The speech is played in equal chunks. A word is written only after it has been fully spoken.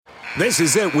This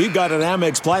is it. We've got an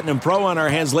Amex Platinum Pro on our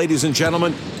hands, ladies and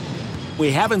gentlemen.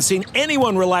 We haven't seen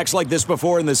anyone relax like this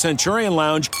before in the Centurion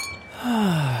Lounge.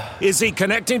 Is he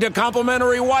connecting to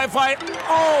complimentary Wi-Fi?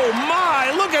 Oh,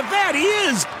 my. Look at that. He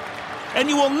is. And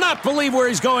you will not believe where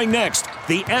he's going next.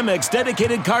 The Amex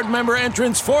dedicated card member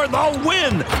entrance for the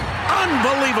win.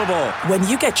 Unbelievable. When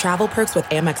you get travel perks with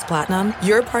Amex Platinum,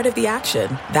 you're part of the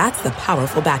action. That's the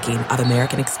powerful backing of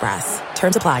American Express.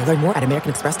 Terms apply. Learn more at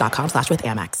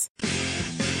americanexpress.com/withAmex.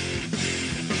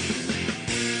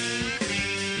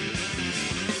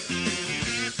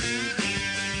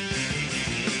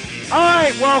 All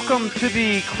right, welcome to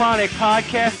the Chronic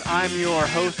Podcast. I'm your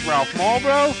host, Ralph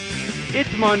Marlborough. It's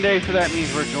Monday, so that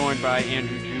means we're joined by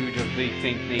Andrew Juge of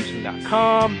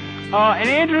TheSaintsNation.com. And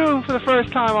Andrew, for the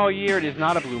first time all year, it is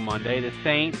not a Blue Monday. The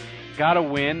Saints got a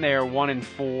win. They're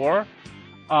 1-4.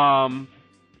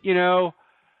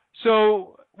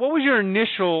 So what was your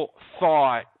initial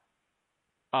thought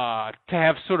to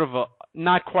have sort of a,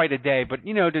 not quite a day, but,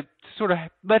 to sort of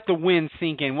let the win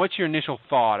sink in? What's your initial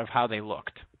thought of how they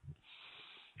looked?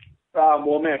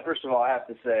 Well, man, first of all, I have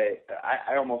to say,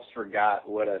 I almost forgot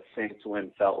what a Saints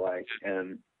win felt like.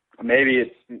 And maybe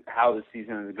it's how the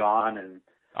season has gone and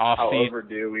how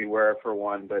overdue we were for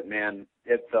one. But, man,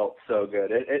 it felt so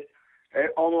good. It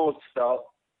almost felt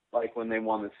like when they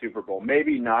won the Super Bowl.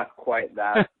 Maybe not quite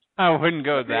that. I wouldn't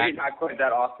go that. Maybe not quite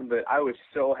that awesome, but I was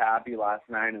so happy last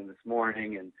night and this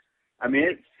morning. And, I mean,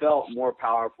 it felt more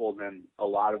powerful than a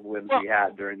lot of wins we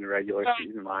had during the regular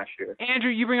season last year.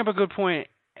 Andrew, you bring up a good point.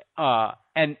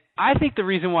 And I think the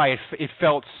reason why it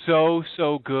felt so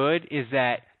good is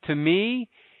that, to me,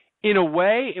 in a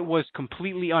way, it was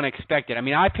completely unexpected. I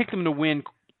mean, I picked them to win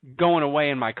going away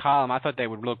in my column. I thought they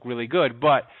would look really good.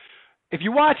 But if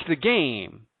you watch the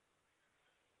game,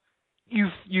 you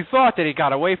thought that it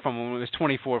got away from them when it was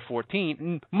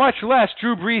 24-14. Much less,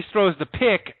 Drew Brees throws the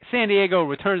pick, San Diego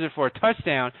returns it for a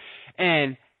touchdown,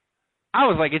 and I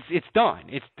was like, it's done.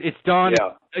 It's done.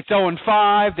 Yeah. It's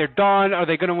 0-5. They're done. Are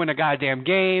they going to win a goddamn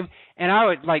game? And I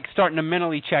was like starting to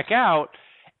mentally check out.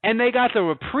 And they got the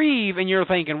reprieve, and you're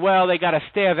thinking, well, they got a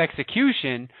stay of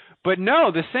execution. But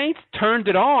no, the Saints turned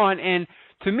it on, and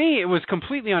to me, it was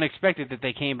completely unexpected that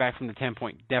they came back from the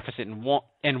 10-point deficit and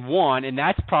won, and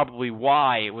that's probably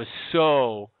why it was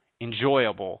so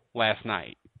enjoyable last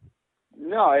night.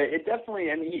 No, it definitely,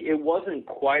 and it wasn't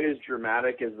quite as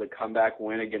dramatic as the comeback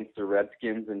win against the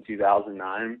Redskins in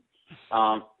 2009,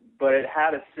 but it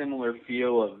had a similar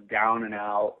feel of down and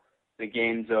out, the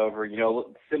game's over,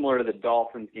 similar to the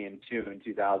Dolphins game, too, in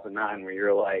 2009, where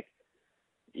you're like,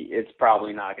 it's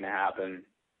probably not going to happen.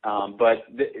 But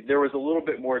there was a little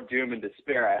bit more doom and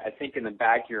despair. I think in the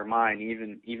back of your mind,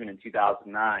 even in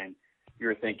 2009, you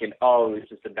were thinking, oh, it's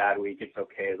just a bad week, it's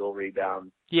okay, they'll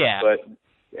rebound. Yeah.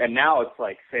 And now it's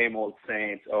like same old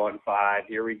Saints, 0-5.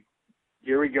 Here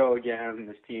we go again.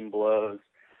 This team blows,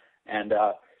 and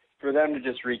for them to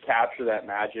just recapture that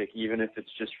magic, even if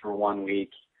it's just for 1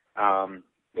 week,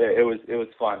 it was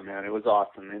fun, man. It was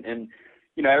awesome, and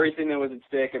everything that was at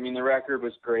stake. I mean, the record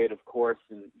was great, of course,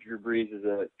 and Drew Brees is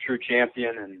a true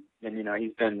champion, and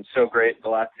he's been so great the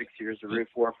last 6 years to root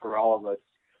for all of us.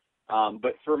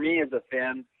 But for me as a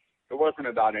fan, it wasn't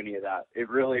about any of that. It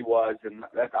really was, and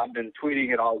I've been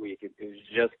tweeting it all week. It was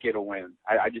just get a win.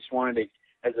 I just wanted to,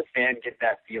 as a fan, get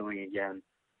that feeling again.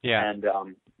 Yeah. And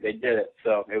they did it,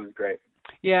 so it was great.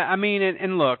 Yeah, I mean,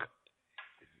 and look,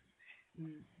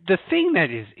 the thing that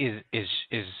is,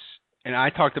 and I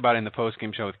talked about it in the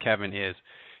postgame show with Kevin is,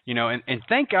 and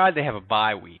thank God they have a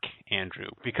bye week, Andrew,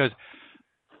 because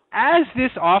as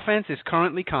this offense is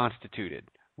currently constituted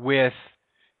with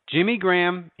Jimmy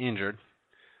Graham injured,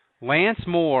 Lance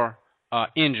Moore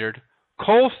injured,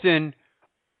 Colston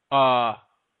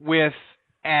with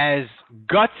as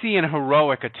gutsy and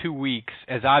heroic a 2 weeks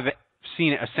as I've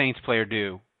seen a Saints player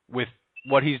do with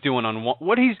what he's doing on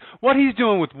what he's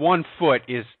doing with 1 foot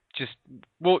is just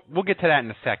we'll get to that in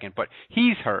a second, but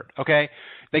he's hurt, okay?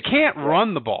 They can't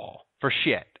run the ball for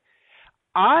shit.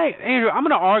 Andrew, I'm going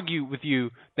to argue with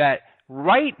you that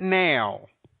right now,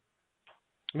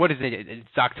 what is it?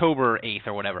 It's October 8th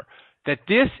or whatever. That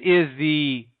this is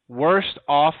the worst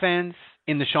offense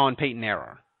in the Sean Payton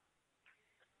era.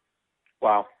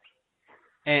 Wow.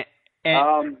 And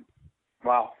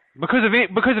wow. Because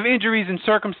of injuries and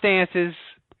circumstances,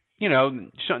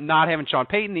 not having Sean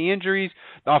Payton, the injuries,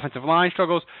 the offensive line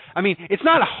struggles. I mean, it's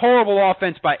not a horrible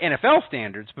offense by NFL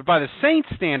standards, but by the Saints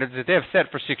standards that they've set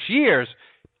for 6 years,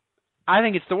 I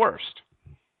think it's the worst.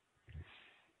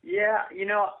 Yeah,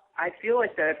 I feel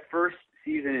like that first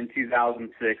season in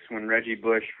 2006 when Reggie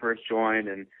Bush first joined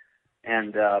and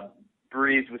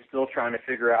Brees was still trying to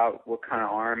figure out what kind of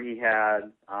arm he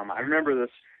had. I remember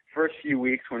this first few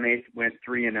weeks when they went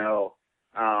 3-0.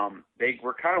 They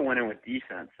were kind of winning with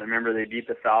defense. I remember they beat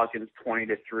the Falcons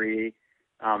 20-3.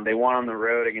 They won on the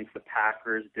road against the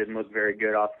Packers. Didn't look very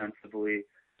good offensively.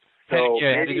 So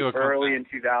maybe early in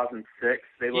 2006,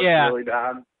 they looked really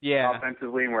bad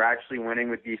offensively, and were actually winning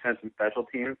with defense and special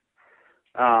teams.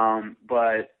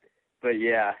 But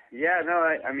yeah,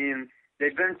 no, I mean,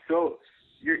 they've been so.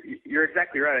 You're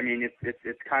exactly right. I mean,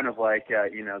 it's kind of like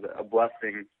a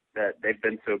blessing that they've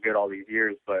been so good all these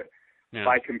years. But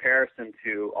by comparison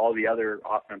to all the other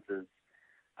offenses,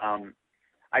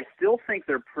 I still think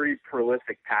they're pretty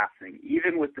prolific passing,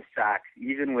 even with the sacks,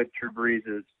 even with Drew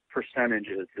Brees'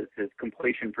 percentages, his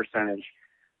completion percentage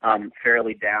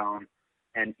fairly down,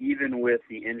 and even with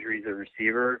the injuries at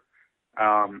receiver,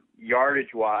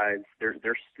 yardage-wise, they're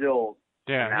still.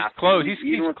 Yeah, he's close.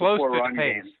 He's close to the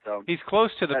pace. Games, so he's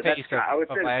close to the pace of I would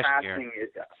say last passing year.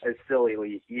 is still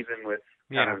elite, even with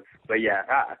kind of. But yeah,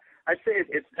 I'd say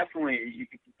it's definitely, you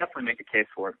can definitely make a case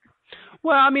for it.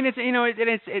 Well, I mean, it's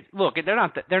look, they're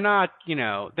not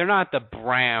the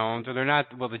Browns, or they're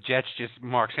not. Well, the Jets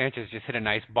Mark Sanchez just hit a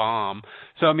nice bomb.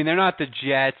 So I mean, they're not the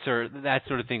Jets or that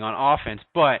sort of thing on offense,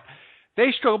 but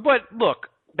they struggle. But look,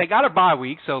 they got a bye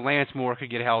week, so Lance Moore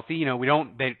could get healthy. We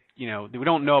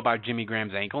don't know about Jimmy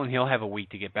Graham's ankle, and he'll have a week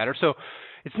to get better. So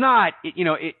it's not,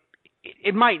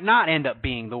 it might not end up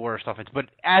being the worst offense, but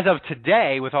as of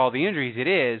today, with all the injuries, it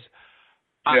is,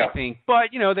 I think. But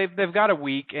they've got a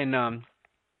week, and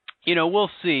we'll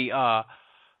see.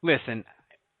 Listen,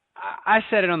 I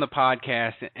said it on the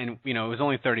podcast, and it was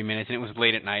only 30 minutes, and it was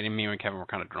late at night, and me and Kevin were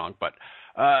kind of drunk. But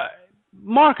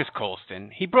Marcus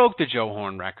Colston, he broke the Joe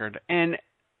Horn record, and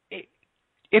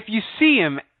if you see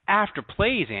him after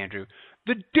plays, Andrew,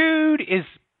 the dude is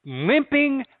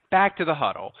limping back to the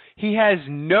huddle. He has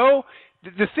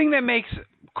the thing that makes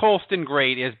Colston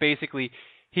great is basically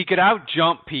he could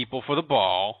out-jump people for the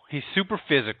ball. He's super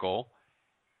physical,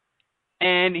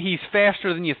 and he's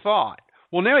faster than you thought.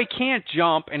 Well, now he can't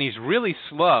jump, and he's really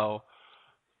slow,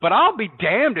 but I'll be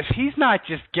damned if he's not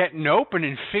just getting open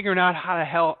and figuring out how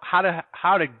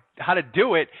to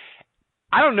do it.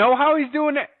 I don't know how he's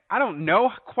doing it. I don't know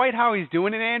quite how he's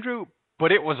doing it, Andrew,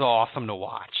 but it was awesome to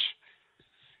watch.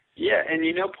 Yeah, and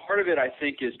part of it, I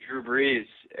think, is Drew Brees.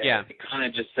 Yeah. It kind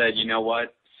of just said, you know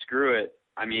what, screw it.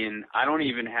 I mean, I don't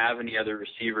even have any other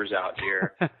receivers out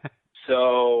here.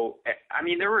 So, I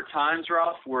mean, there were times,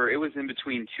 Ralph, where it was in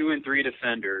between 2 and 3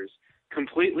 defenders,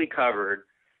 completely covered,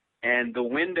 and the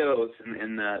windows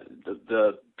and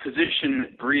the position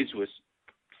that Brees was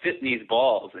fitting these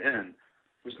balls in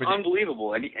was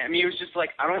unbelievable. And it was just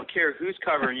like, I don't care who's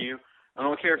covering you. I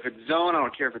don't care if it's zone. I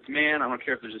don't care if it's man. I don't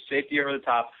care if there's a safety over the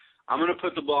top. I'm going to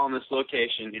put the ball in this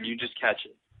location, and you just catch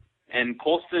it. And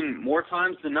Colston, more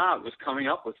times than not, was coming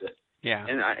up with it. Yeah.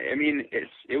 And, I mean,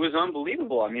 it was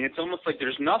unbelievable. I mean, it's almost like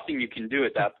there's nothing you can do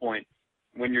at that point.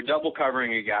 When you're double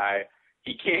covering a guy,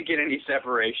 he can't get any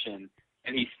separation,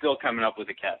 and he's still coming up with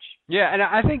a catch. Yeah, and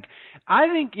I think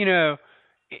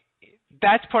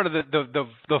that's part of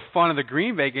the fun of the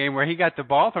Green Bay game, where he got the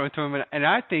ball thrown to him, and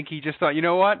I think he just thought, you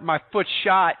know what, my foot's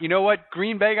shot. You know what,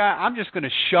 Green Bay guy, I'm just going to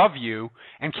shove you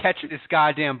and catch this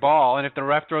goddamn ball, and if the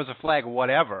ref throws a flag,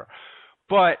 whatever.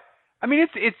 But I mean,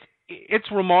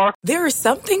 it's remarkable. There are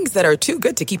some things that are too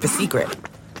good to keep a secret,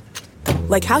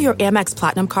 like how your Amex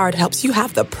Platinum card helps you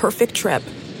have the perfect trip.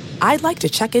 I'd like to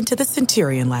check into the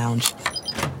Centurion Lounge,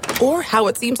 or how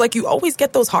it seems like you always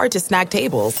get those hard-to-snag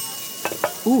tables.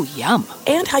 Ooh, yum.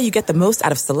 And how you get the most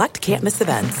out of select can't-miss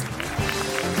events.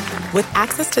 With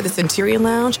access to the Centurion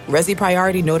Lounge, Resi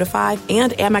Priority Notified,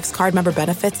 and Amex card member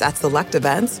benefits at select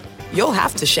events, you'll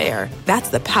have to share. That's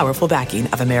the powerful backing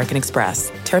of American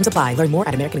Express. Terms apply. Learn more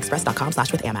at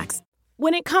americanexpress.com/withAmex.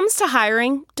 When it comes to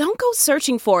hiring, don't go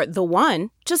searching for the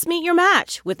one. Just meet your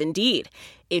match with Indeed.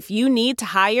 If you need to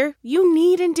hire, you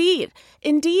need Indeed.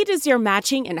 Indeed is your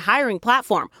matching and hiring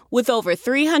platform with over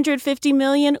 350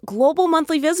 million global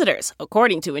monthly visitors,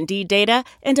 according to Indeed data,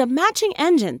 and a matching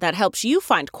engine that helps you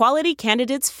find quality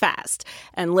candidates fast.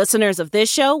 And listeners of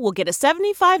this show will get a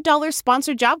 $75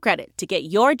 sponsored job credit to get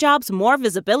your jobs more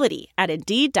visibility at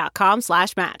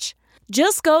Indeed.com/match.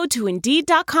 Just go to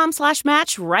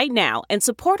Indeed.com/match right now and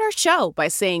support our show by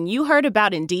saying you heard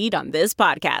about Indeed on this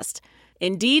podcast.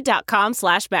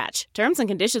 Indeed.com/match. Terms and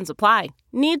conditions apply.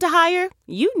 Need to hire?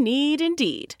 You need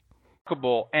Indeed.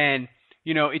 And,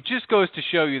 it just goes to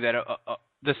show you that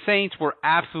the Saints were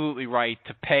absolutely right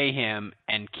to pay him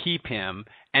and keep him.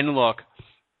 And look,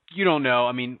 you don't know.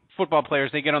 I mean, football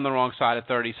players, they get on the wrong side of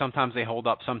 30. Sometimes they hold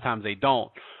up, sometimes they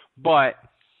don't. But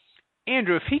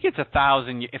Andrew, if he gets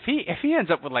 1,000, if he ends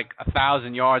up with like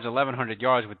 1,000 yards, 1,100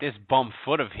 yards with this bum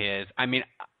foot of his, I mean,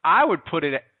 I would put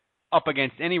it up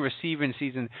against any receiving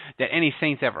season that any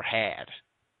Saints ever had.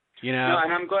 You know. No,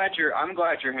 and I'm glad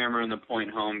you're hammering the point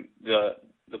home, the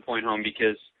point home,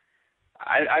 because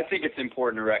I think it's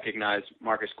important to recognize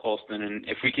Marcus Colston, and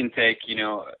if we can take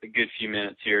a good few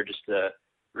minutes here just to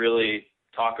really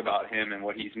talk about him and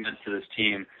what he's meant to this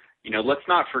team. Let's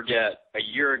not forget, a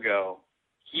year ago,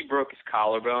 he broke his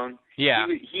collarbone. Yeah.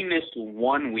 He missed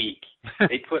 1 week.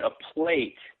 They put a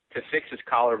plate to fix his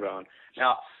collarbone.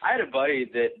 Now, I had a buddy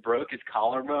that broke his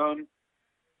collarbone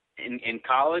in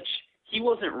college. He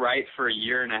wasn't right for a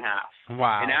year and a half.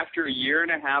 Wow. And after a year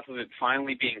and a half of it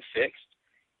finally being fixed,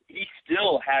 he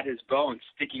still had his bone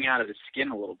sticking out of his skin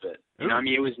a little bit.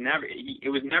 It was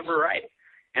never right.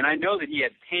 And I know that he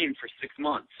had pain for 6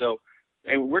 months. So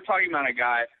we're talking about a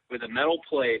guy with a metal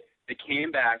plate that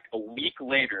came back a week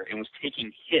later and was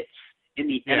taking hits in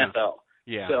the NFL.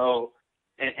 Yeah. So,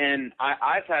 and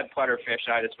I've had plantar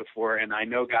fasciitis before, and I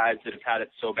know guys that have had it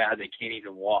so bad they can't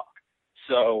even walk.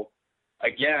 So,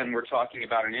 again, we're talking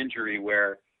about an injury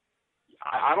where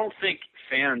I don't think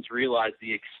fans realize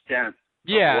the extent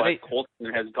of what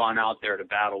Colston has gone out there to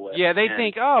battle with. Yeah, they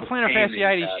think, plantar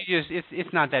fasciitis,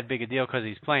 it's not that big a deal because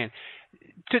he's playing.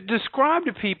 To describe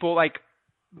to people, like,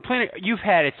 you've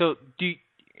had it, so do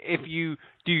you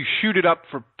shoot it up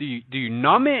do you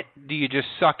numb it? Do you just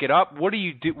suck it up? What do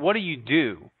you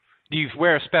do? Do you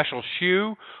wear a special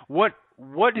shoe? What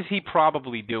is he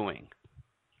probably doing?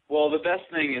 Well, the best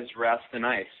thing is rest and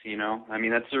ice, I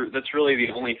mean, that's really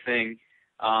the only thing,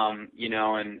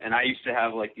 and I used to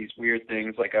have like these weird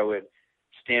things, like I would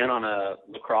stand on a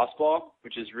lacrosse ball,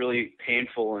 which is really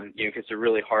painful, and because it's a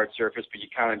really hard surface, but you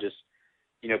kind of just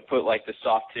put like the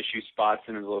soft tissue spots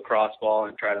into the lacrosse ball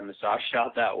and try to massage it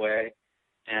out that way.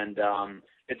 And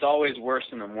it's always worse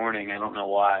in the morning. I don't know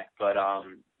why, but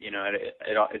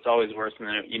it's always worse. And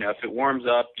then if it warms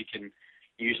up, you can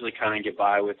usually kind of get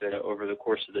by with it over the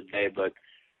course of the day. But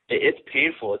it's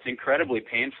painful. It's incredibly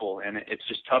painful, and it's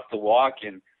just tough to walk.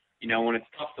 And when it's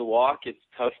tough to walk, it's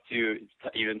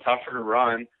even tougher to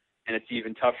run, and it's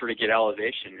even tougher to get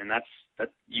elevation. And that's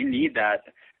you need that.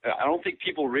 I don't think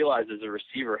people realize as a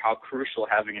receiver how crucial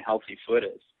having a healthy foot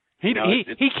is.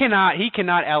 He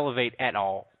cannot elevate at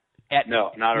all.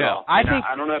 No, not at all. I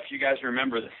don't know if you guys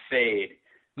remember the fade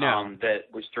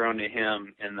that was thrown to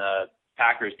him in the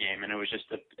Packers game, and it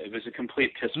was a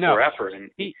complete piss poor effort, and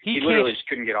he literally just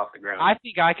couldn't get off the ground. I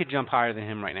think I could jump higher than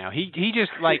him right now. He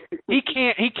just like he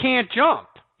can't jump.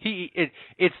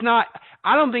 It's not.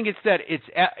 I don't think it's that.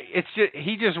 It's just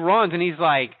he just runs and he's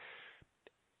like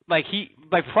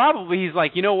probably he's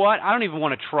like, you know what? I don't even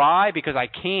want to try because I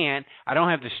can't. I don't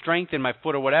have the strength in my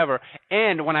foot or whatever.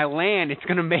 And when I land, it's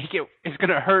going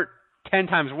to hurt 10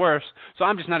 times worse. So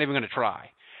I'm just not even going to try.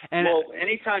 And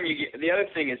anytime you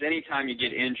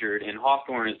get injured, and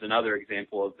Hawthorne is another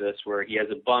example of this, where he has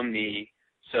a bum knee,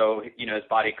 so his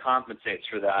body compensates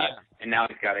for that, and now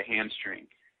he's got a hamstring.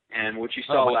 And what you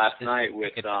saw last night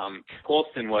with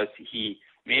Colston was he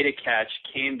made a catch,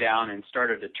 came down, and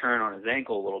started to turn on his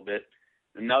ankle a little bit.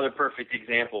 Another perfect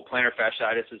example, plantar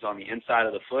fasciitis is on the inside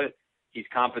of the foot. He's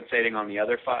compensating on the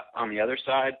other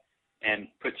side and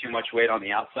put too much weight on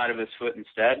the outside of his foot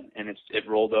instead, and it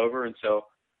rolled over. And so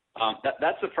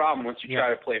that's the problem once you try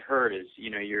to play hurt is,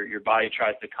 your body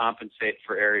tries to compensate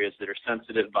for areas that are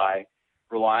sensitive by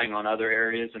relying on other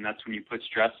areas, and that's when you put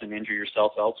stress and injure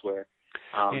yourself elsewhere.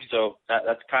 So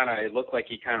that's kind of, it looked like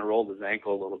he kind of rolled his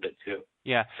ankle a little bit too.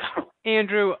 Yeah.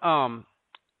 Andrew,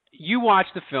 you watch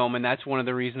the film, and that's one of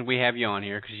the reasons we have you on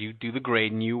here, because you do the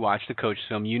grade and you watch the coach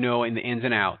film. You know in the ins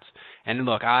and outs. And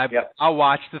look, I'll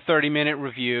watch the 30-minute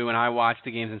review, and I watch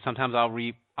the games, and sometimes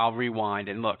I'll rewind.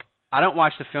 And look, I don't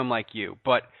watch the film like you,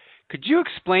 but could you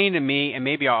explain to me and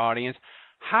maybe our audience,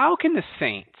 how can the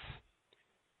Saints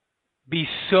be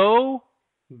so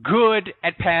good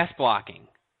at pass blocking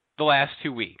the last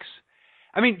 2 weeks?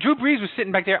 I mean, Drew Brees was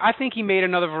sitting back there. I think he made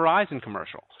another Verizon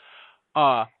commercial.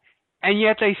 And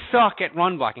yet they suck at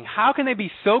run blocking. How can they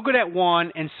be so good at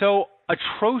one and so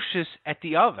atrocious at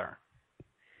the other?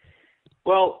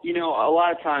 Well, a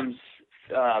lot of times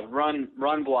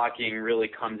run blocking really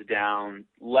comes down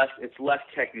it's less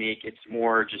technique. It's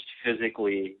more just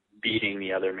physically beating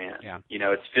the other man. Yeah.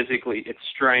 It's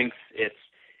strength.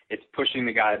 It's pushing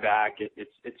the guy back.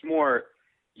 It's more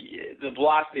the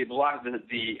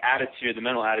attitude, the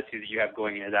mental attitude that you have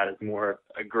going into that is more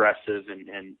aggressive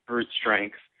and brute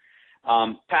strength.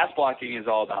 Pass blocking is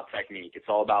all about technique. It's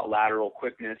all about lateral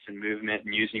quickness and movement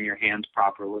and using your hands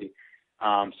properly.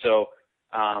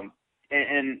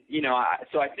 And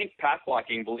so I think pass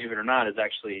blocking, believe it or not, is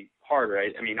actually harder.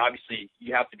 Right? I mean, obviously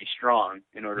you have to be strong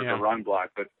in order to run block,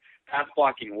 but pass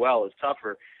blocking well is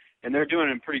tougher. And they're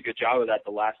doing a pretty good job of that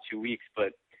the last 2 weeks.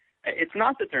 But it's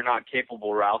not that they're not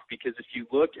capable, Ralph, because if you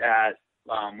look at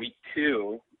week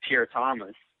 2, Pierre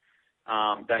Thomas,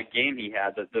 that game he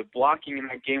had, the blocking in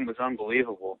that game was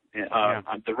unbelievable.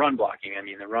 The run blocking,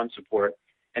 the run support,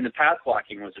 and the pass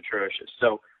blocking was atrocious.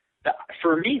 So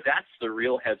for me, that's the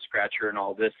real head scratcher in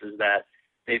all this, is that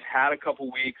they've had a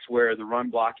couple weeks where the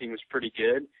run blocking was pretty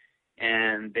good,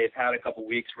 and they've had a couple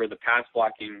weeks where the pass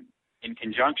blocking in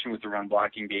conjunction with the run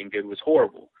blocking being good was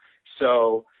horrible.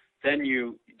 So then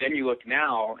you look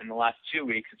now, in the last 2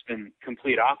 weeks, it's been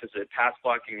complete opposite. Pass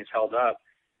blocking has held up,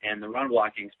 and the run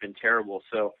blocking has been terrible.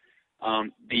 So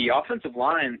the offensive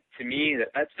line, to me,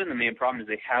 that's been the main problem, is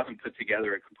they haven't put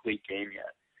together a complete game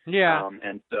yet. Yeah.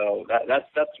 And so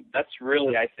that's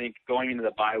really, I think, going into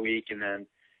the bye week and then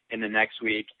in the next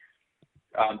week,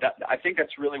 I think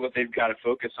that's really what they've got to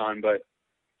focus on. But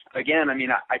again,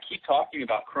 I keep talking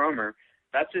about Kromer.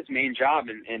 That's his main job,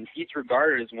 and he's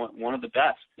regarded as one of the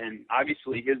best. And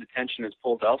obviously his attention is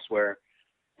pulled elsewhere.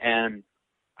 And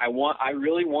I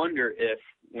really wonder if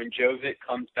when Joe Vick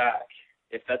comes back,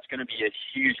 if that's going to be a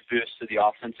huge boost to the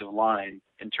offensive line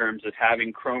in terms of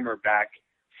having Kromer back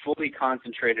fully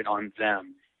concentrated on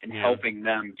them and helping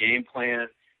them game plan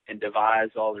and devise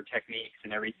all their techniques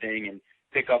and everything and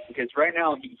pick up, because right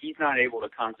now he's not able to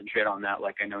concentrate on that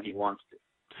like I know he wants to.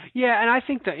 Yeah, and I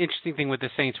think the interesting thing with the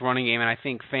Saints running game, and I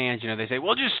think fans, they say,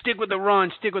 well, just stick with the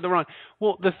run.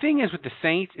 Well, the thing is with the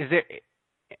Saints is that,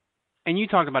 and you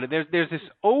talked about it, there's this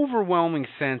overwhelming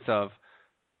sense of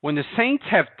when the Saints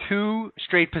have 2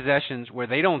 straight possessions where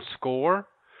they don't score,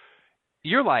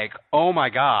 you're like, oh my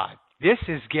God, this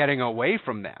is getting away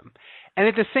from them. And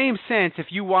at the same sense, if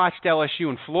you watched LSU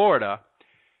and Florida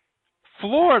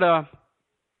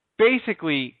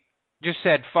basically just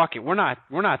said, fuck it, we're not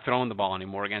throwing the ball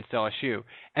anymore against LSU.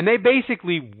 And they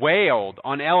basically wailed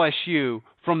on LSU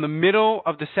from the middle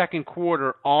of the second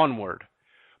quarter onward.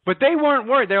 But they weren't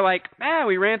worried. They're like,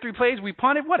 we ran 3 plays, we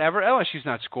punted, whatever, LSU's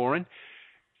not scoring.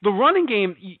 The running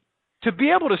game, to be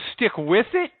able to stick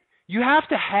with it, you have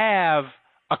to have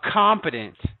a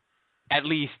competent, at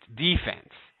least, defense.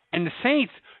 And the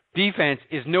Saints' defense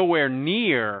is nowhere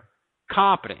near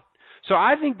competent. So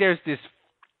I think there's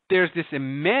this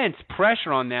immense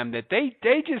pressure on them that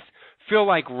they just feel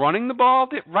like running the ball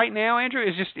right now, Andrew,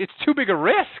 it's too big a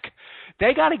risk.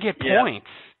 They got to get points.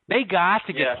 They got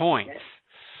to get points.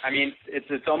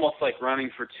 It's almost like running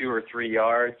for 2 or 3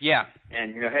 yards. Yeah.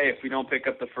 And, hey, if we don't pick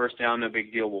up the first down, no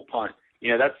big deal, we'll punt.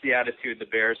 That's the attitude the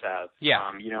Bears have.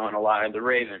 Yeah. And a lot of the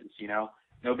Ravens,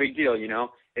 no big deal,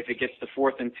 If it gets to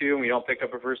 4th and 2 and we don't pick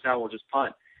up a first down, we'll just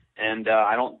punt. And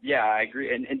I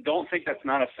agree. And don't think that's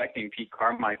not affecting Pete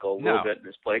Carmichael a little bit in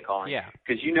his play calling. Yeah.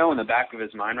 Because in the back of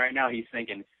his mind right now, he's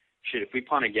thinking, shit, if we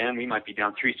punt again, we might be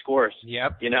down 3 scores.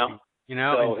 Yep.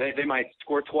 So they might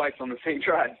score twice on the same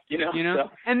drive. So,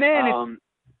 and then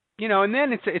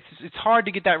it's hard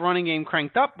to get that running game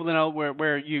cranked up. Where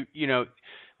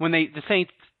when the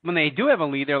Saints when they do have a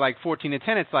lead, they're like 14-10.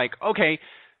 It's like, okay.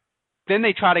 Then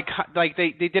they try to, like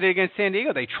they did it against San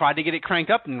Diego. They tried to get it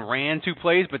cranked up and ran 2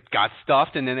 plays, but got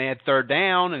stuffed, and then they had 3rd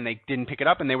down, and they didn't pick it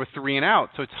up, and they were 3 and out.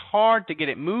 So it's hard to get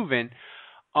it moving.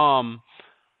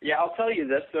 Yeah, I'll tell you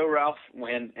this, though, Ralph,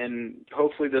 and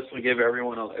hopefully this will give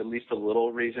everyone at least a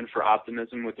little reason for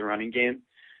optimism with the running game.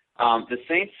 The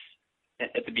Saints,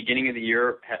 at the beginning of the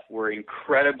year, were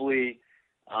incredibly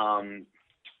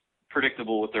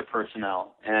predictable with their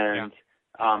personnel. And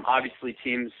obviously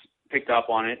teams picked up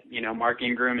on it. Mark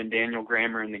Ingram and Daniel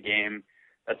Grammer in the game,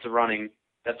 that's a running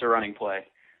play.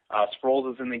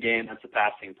 Sproles is in the game, that's a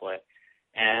passing play.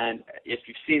 And if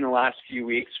you've seen the last few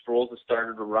weeks, Sproles has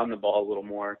started to run the ball a little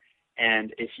more.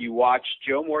 And if you watch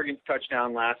Joe Morgan's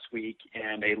touchdown last week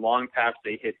and a long pass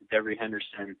they hit to Devery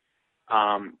Henderson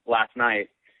last night,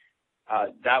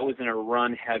 that was in a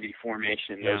run-heavy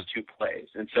formation, those 2 plays.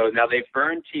 And so now they've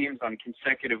burned teams on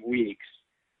consecutive weeks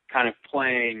kind of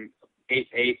playing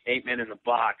eight men in the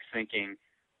box thinking,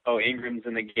 oh, Ingram's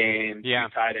in the game, 2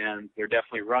 tight ends, they're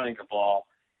definitely running the ball,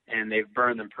 and they've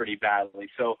burned them pretty badly.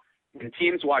 So when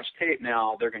teams watch tape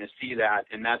now, they're going to see that,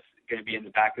 and that's going to be in the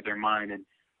back of their mind. And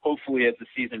hopefully as the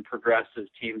season progresses,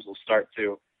 teams will start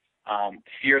to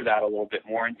fear that a little bit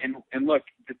more. And look,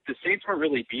 the Saints weren't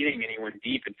really beating anyone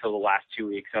deep until the last 2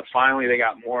 weeks. Finally, they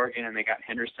got Morgan, and they got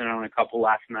Henderson on a couple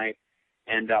last night.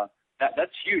 And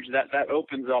that's huge. That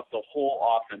opens up the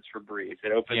whole offense for Breeze.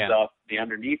 It opens up the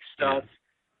underneath stuff.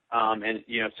 And,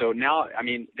 so now,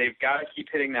 they've got to keep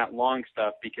hitting that long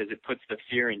stuff because it puts the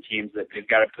fear in teams that they've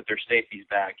got to put their safeties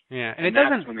back. Yeah, and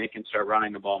that's when they can start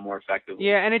running the ball more effectively.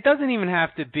 Yeah, and it doesn't even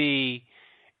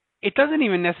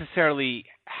necessarily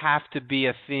have to be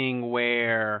a thing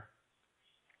where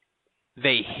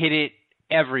they hit it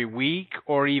every week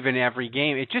or even every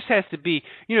game. It just has to be,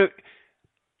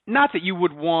 not that you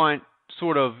would want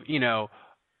sort of,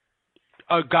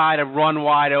 a guy to run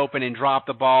wide open and drop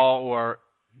the ball, or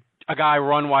a guy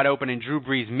run wide open and Drew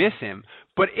Brees miss him.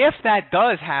 But if that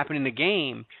does happen in the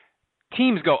game,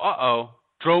 teams go, uh-oh,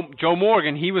 Joe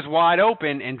Morgan, he was wide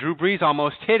open and Drew Brees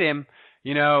almost hit him.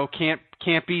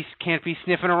 Can't be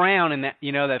sniffing around, and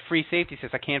that free safety says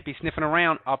I can't be sniffing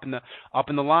around up in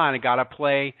the line. I gotta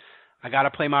play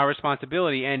my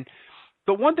responsibility. And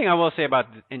the one thing I will say about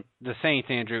the Saints,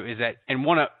 Andrew, is that, and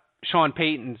one of Sean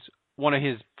Payton's, one of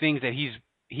his things that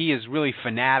he is really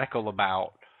fanatical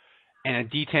about, and a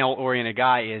detail-oriented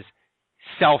guy, is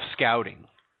self-scouting.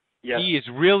 Yep. He is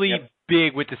really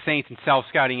big with the Saints and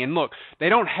self-scouting. And look, they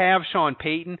don't have Sean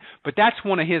Payton, but that's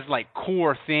one of his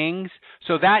core things.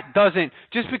 So that doesn't,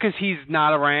 just because he's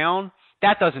not around,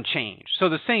 that doesn't change. So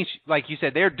the Saints, like you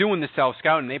said, they're doing the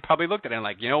self-scouting. They probably looked at it and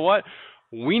you know what?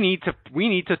 We need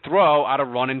to throw out of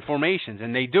running formations,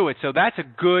 and they do it. So that's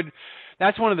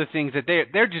one of the things that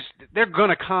they're going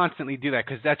to constantly do that,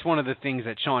 because that's one of the things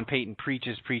that Sean Payton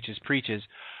preaches.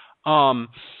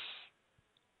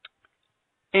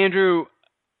 Andrew,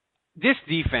 this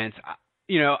defense,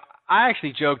 I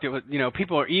actually joked it was,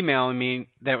 people are emailing me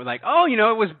that were like, oh,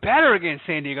 it was better against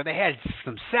San Diego. They had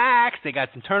some sacks, they got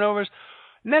some turnovers.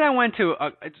 And then I went to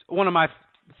it's one of my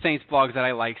Saints blogs that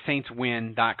I like,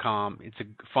 saintswin.com. It's a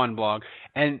fun blog.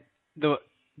 And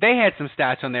they had some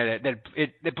stats on there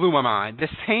that blew my mind. The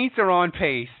Saints are on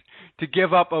pace to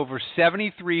give up over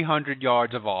 7,300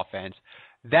 yards of offense.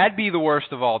 That'd be the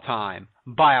worst of all time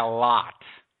by a lot.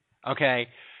 Okay?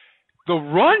 The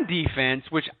run defense,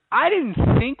 which I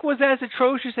didn't think was as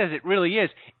atrocious as it really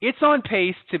is, it's on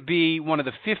pace to be one of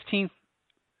the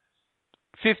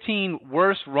 15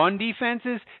 worst run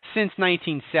defenses since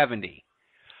 1970.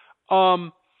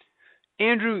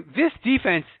 Andrew, this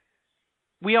defense,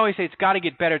 we always say it's got to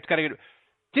get better.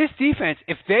 This defense,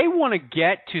 if they want to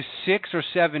get to 6 or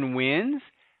 7 wins,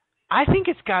 I think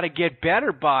it's got to get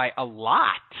better by a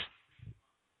lot.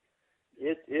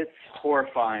 It's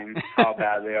horrifying how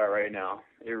bad they are right now.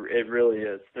 It really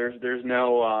is. There's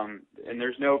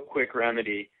no quick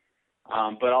remedy.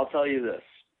 But I'll tell you this: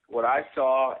 what I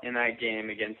saw in that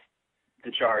game against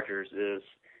the Chargers is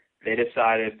they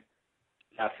decided,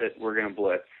 F it, we're going to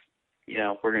blitz.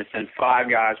 We're going to send 5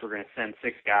 guys. We're going to send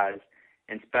 6 guys.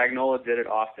 And Spagnuolo did it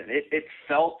often. It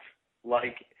felt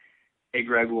like a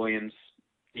Greg Williams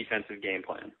defensive game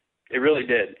plan. It really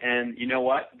did. And you know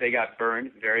what? They got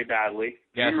burned very badly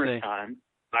numerous times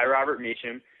by Robert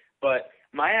Meacham. But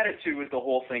my attitude with the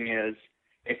whole thing is,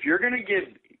 if you're going to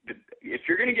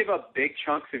give up big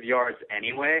chunks of yards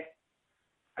anyway,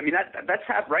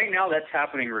 that's right now that's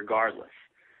happening regardless.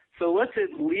 So let's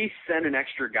at least send an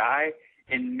extra guy,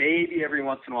 and maybe every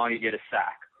once in a while you get a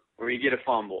sack, or you get a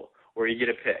fumble, or you get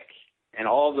a pick, and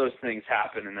all of those things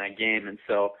happen in that game. And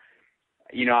so,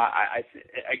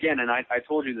 I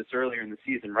told you this earlier in the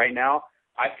season. Right now,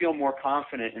 I feel more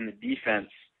confident in the defense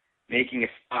making a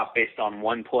stop based on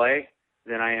one play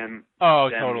than I am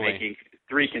making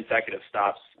 3 consecutive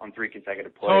stops on 3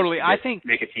 consecutive plays. Totally, I think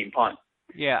make a team punt.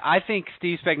 Yeah, I think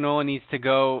Steve Spagnuolo needs to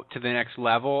go to the next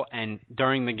level, and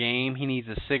during the game, he needs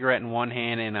a cigarette in one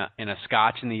hand and a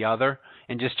scotch in the other,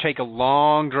 and just take a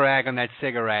long drag on that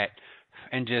cigarette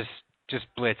and just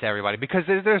blitz everybody, because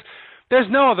there's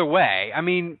no other way.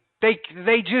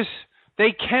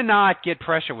 They cannot get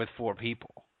pressure with 4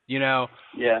 people. Yeah.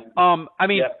 Yeah. And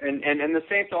the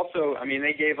Saints also,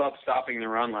 they gave up stopping the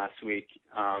run last week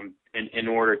in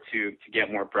order to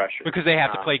get more pressure. Because they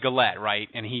have to play Gillette, right?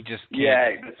 And he just can't.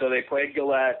 Yeah, so they played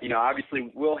Gillette.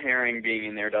 Obviously Will Herring being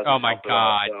in there doesn't help. Oh, my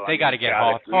God. So, they got to get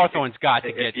Hawthorne's got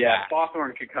to get Yeah, back. if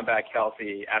Hawthorne could come back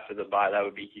healthy after the bye, that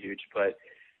would be huge.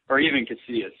 Or even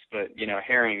Casillas. But,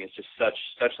 Herring is just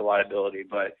such a liability.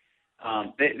 But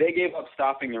they gave up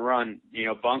stopping the run.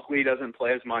 Bunkley doesn't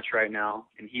play as much right now,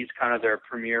 and he's kind of their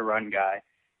premier run guy.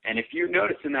 And if you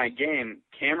notice in that game,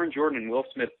 Cameron Jordan and Will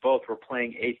Smith both were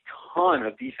playing a ton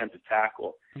of defensive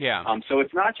tackle. Yeah. So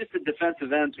it's not just the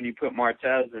defensive ends when you put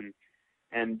Martez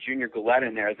and Junior Gillette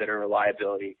in there that are a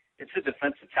liability. It's the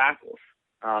defensive tackles.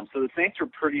 So the Saints were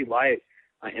pretty light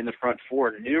in the front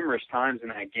 4 numerous times in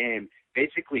that game,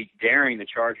 basically daring the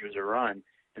Chargers to run.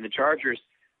 And the Chargers,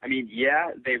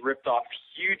 they ripped off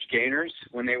huge gainers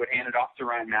when they would hand it off to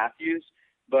Ryan Matthews,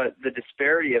 but the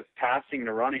disparity of passing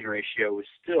to running ratio was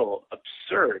still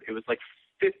absurd. It was like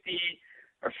 50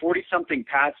 or 40 something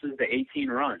passes to 18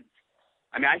 runs.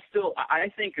 I mean, I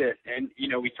think that, and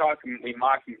we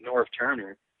mock Norv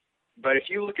Turner, but if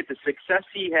you look at the success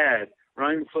he had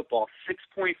running the football,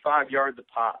 6.5 yards a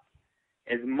pop.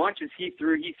 As much as he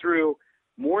threw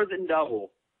more than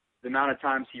double the amount of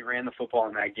times he ran the football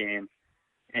in that game,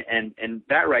 and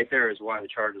that right there is why the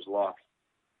Chargers lost.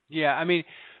 Yeah, I mean,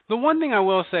 the one thing I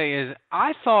will say is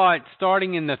I thought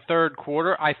starting in the third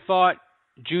quarter, I thought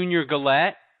Junior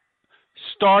Galette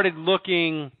started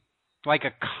looking like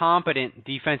a competent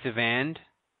defensive end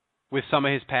with some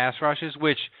of his pass rushes,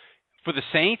 which for the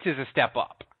Saints is a step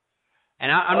up.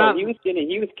 And I'm not. He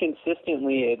was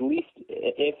consistently, at least,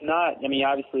 if not. I mean,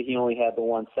 obviously he only had the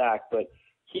one sack, but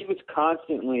he was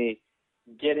constantly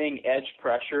getting edge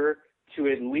pressure to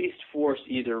at least force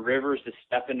either Rivers to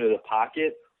step into the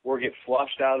pocket or get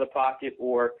flushed out of the pocket,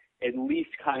 or at least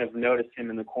kind of notice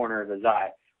him in the corner of his eye.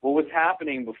 What was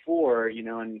happening before,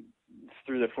 and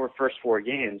through the first 4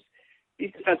 games,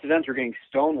 these defensive ends were getting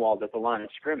stonewalled at the line of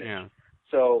scrimmage. Yeah.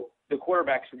 So the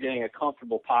quarterbacks were getting a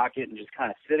comfortable pocket and just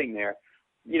kind of sitting there.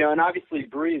 And obviously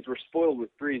we're spoiled with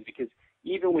Brees because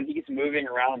even when he's moving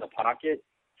around in the pocket,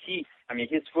 his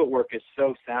footwork is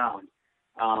so sound.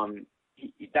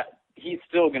 He's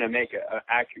still going to make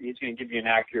he's going to give you an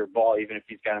accurate ball even if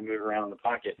he's got to move around in the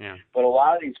pocket. Yeah. But a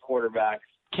lot of these quarterbacks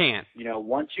can't.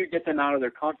 Once you get them out of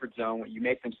their comfort zone, when you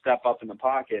make them step up in the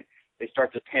pocket, they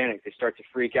start to panic. They start to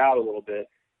freak out a little bit,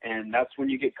 and that's when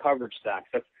you get coverage sacks.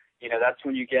 That's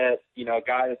when you get a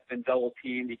guy that's been double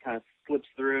teamed. He kind of slips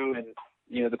through, and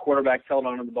the quarterback's held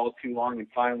onto the ball too long, and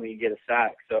finally you get a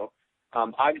sack. So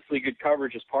obviously good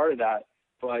coverage is part of that,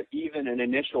 but even an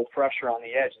initial pressure on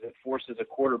the edge that forces a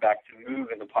quarterback to move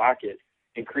in the pocket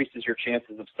increases your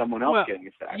chances of someone else getting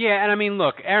a sack. Yeah, and I mean,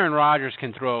 look, Aaron Rodgers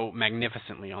can throw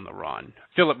magnificently on the run.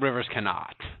 Phillip Rivers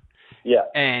cannot. Yeah.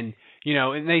 And,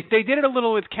 and they did it a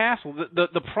little with Castle.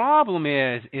 The problem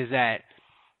is that,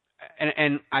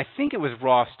 and I think it was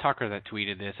Ross Tucker that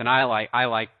tweeted this, and I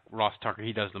like Ross Tucker.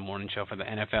 He does the morning show for the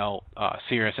NFL,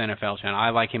 Sirius NFL channel.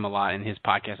 I like him a lot in his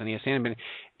podcast on ESPN,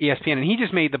 and he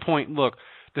just made the point, look,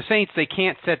 the Saints, they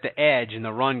can't set the edge in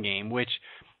the run game, which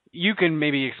you can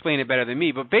maybe explain it better than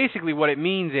me, but basically what it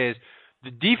means is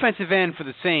the defensive end for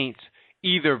the Saints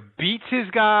either beats his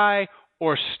guy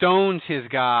or stones his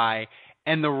guy,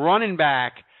 and the running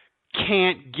back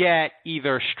can't get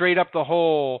either straight up the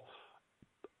hole,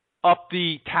 up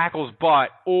the tackle's butt,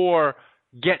 or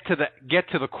get to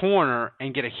the corner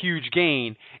and get a huge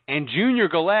gain. And Junior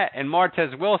Galette and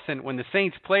Martez Wilson, when the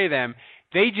Saints play them,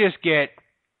 they just get,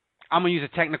 I'm going to use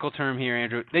a technical term here,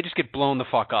 Andrew, they just get blown the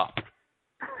fuck up.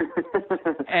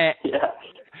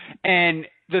 And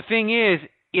the thing is,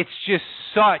 it's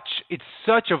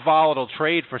such a volatile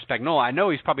trade for Spagnuolo. I know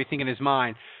he's probably thinking in his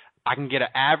mind, I can get an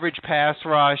average pass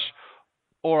rush,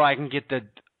 or I can get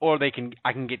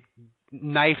get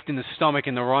knifed in the stomach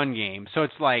in the run game. So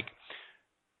it's like,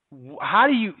 how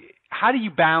do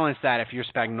you balance that if you're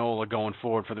Spagnuolo going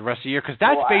forward for the rest of the year? Because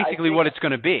that's basically what it's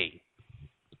going to be.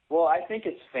 Well, I think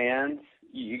as fans,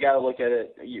 you got to look at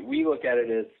it. We look at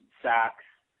it as sacks,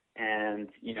 and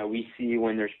we see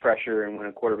when there's pressure and when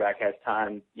a quarterback has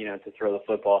time, to throw the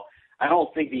football. I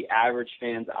don't think the average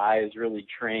fan's eye is really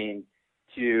trained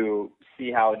to see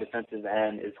how a defensive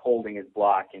end is holding his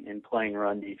block and playing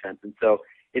run defense. And so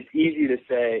it's easy to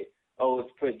say, oh,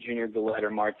 let's put Junior Galette or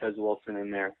Martez Wilson in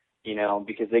there,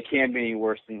 because they can't be any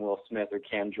worse than Will Smith or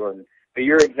Cam Jordan. But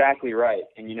you're exactly right.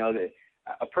 And that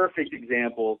a perfect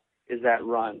example is that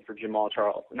run for Jamal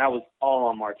Charles. And that was all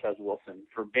on Martez Wilson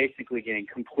for basically getting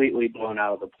completely blown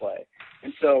out of the play.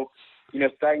 And so,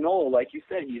 Spagnuolo, like you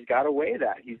said, he's got to weigh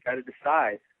that. He's got to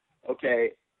decide,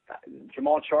 okay,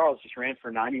 Jamal Charles just ran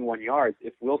for 91 yards.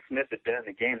 If Will Smith had been in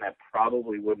the game, that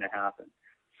probably wouldn't have happened.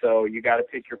 So you got to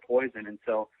pick your poison. And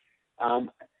so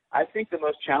I think the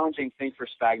most challenging thing for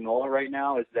Spagnuolo right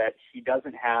now is that he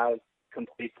doesn't have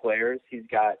complete players. He's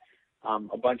got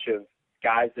a bunch of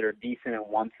guys that are decent at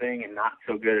one thing and not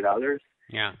so good at others.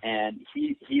 Yeah. And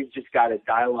he's just got to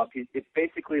dial up. It's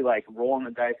basically like rolling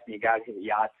the dice and you got to hit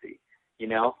Yahtzee,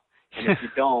 And if you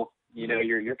don't,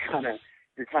 you're kind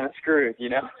of screwed,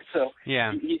 So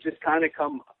yeah. He's just kind of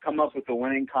come up with a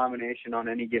winning combination on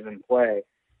any given play.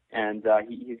 And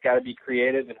he's got to be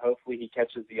creative, and hopefully he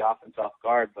catches the offense off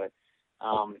guard. But,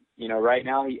 right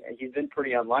now he's been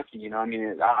pretty unlucky.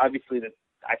 Obviously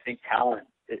I think talent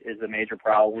is a major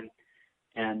problem.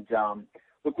 And,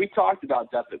 look, we talked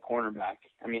about depth at cornerback.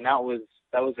 That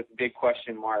was a big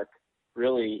question mark,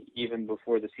 really, even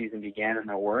before the season began and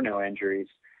there were no injuries.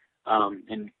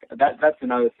 And that's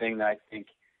another thing that I think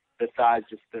besides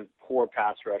just the poor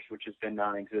pass rush, which has been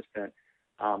non-existent,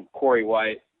 Corey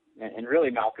White and really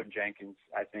Malcolm Jenkins,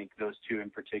 I think those two in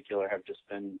particular have just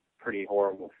been pretty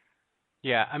horrible.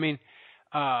 Yeah, I mean,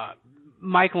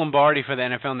 Mike Lombardi for the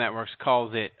NFL Networks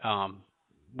calls it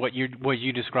what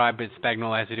you described as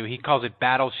Spagnuolo has to do. He calls it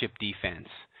battleship defense.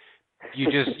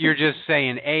 You're just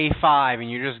saying A5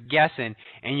 and you're just guessing,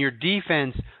 and your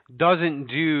defense doesn't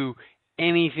do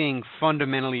anything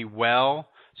fundamentally well.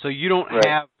 So you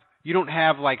don't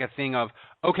have like a thing of,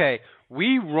 okay,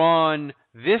 we run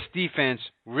this defense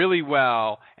really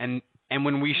well, and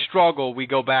when we struggle, we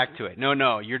go back to it.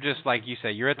 No, you're just like you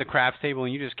say, you're at the craps table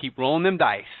and you just keep rolling them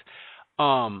dice.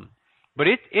 But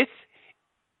it's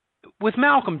with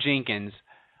Malcolm Jenkins.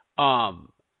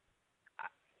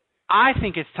 I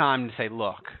think it's time to say,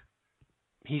 look,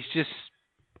 he's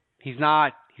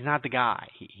not the guy.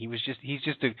 He's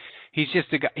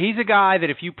a guy that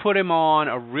if you put him on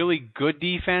a really good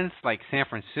defense like San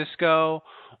Francisco,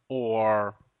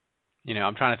 or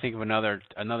I'm trying to think of another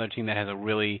team that has a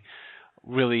really,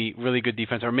 really, really good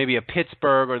defense, or maybe a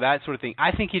Pittsburgh or that sort of thing,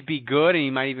 I think he'd be good, and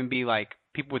he might even be like,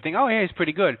 people would think, oh yeah, he's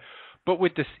pretty good. But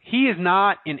with this, he is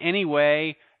not in any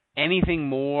way anything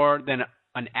more than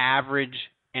an average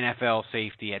NFL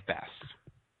safety at best.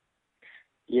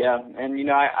 Yeah, and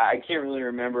I can't really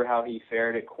remember how he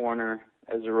fared at corner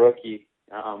as a rookie,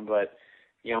 but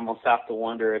you almost have to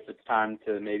wonder if it's time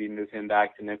to maybe move him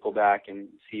back to nickelback and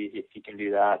see if he can do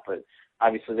that. But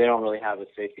obviously they don't really have a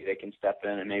safety that can step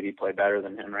in and maybe play better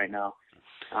than him right now.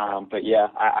 But yeah,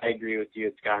 I agree with you.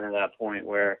 It's gotten to that point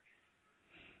where,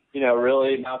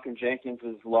 really Malcolm Jenkins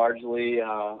is largely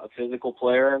a physical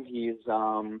player. He's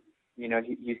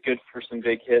he's good for some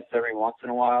big hits every once in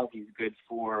a while. He's good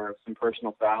for some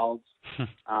personal fouls,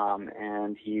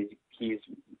 and he's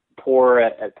poor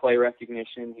at play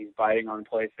recognition. He's biting on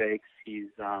play fakes. He's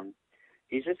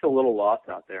just a little lost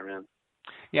out there, man.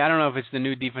 Yeah, I don't know if it's the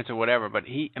new defense or whatever, but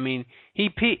he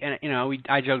peaked, and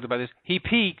I joked about this. He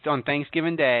peaked on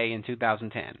Thanksgiving Day in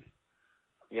 2010.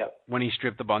 Yep. When he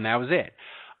stripped the ball, and that was it.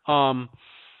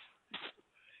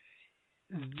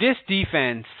 This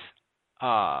defense.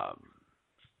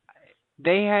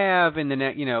 They have in the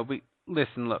next,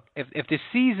 listen, look, if the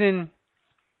season,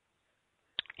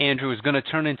 Andrew, is going to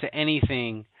turn into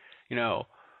anything,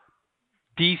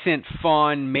 decent,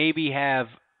 fun, maybe have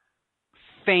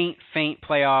faint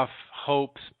playoff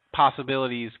hopes,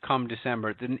 possibilities come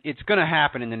December, then it's going to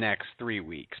happen in the next 3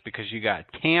 weeks, because you got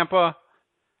Tampa,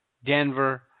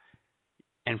 Denver,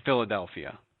 and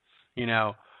Philadelphia. 2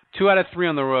 out of 3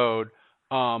 on the road.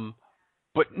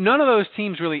 But none of those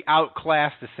teams really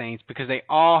outclass the Saints because they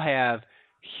all have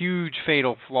huge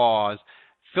fatal flaws.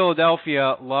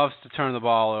 Philadelphia loves to turn the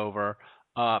ball over.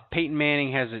 Peyton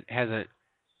Manning has a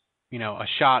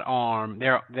shot arm.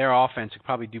 Their offense could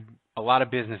probably do a lot of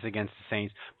business against the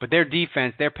Saints, but their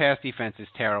pass defense is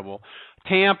terrible.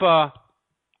 Tampa,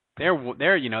 they're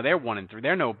 1-3.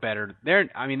 They're no better.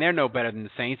 They're no better than the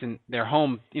Saints, and they're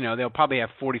home. They'll probably have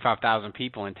 45,000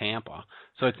 people in Tampa.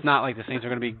 So it's not like the Saints are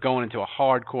going to be going into a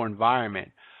hardcore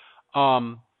environment.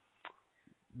 What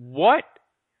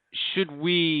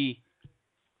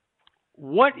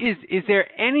is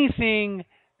there anything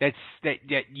that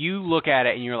you look at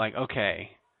it and you're like,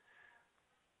 okay,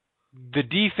 the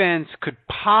defense could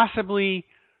possibly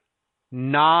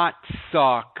not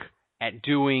suck at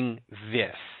doing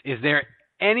this? Is there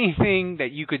anything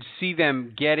that you could see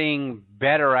them getting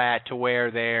better at to where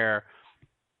they're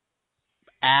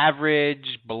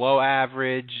average, below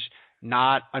average,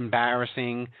 not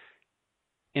embarrassing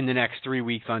in the next 3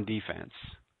 weeks on defense?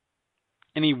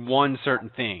 Any one certain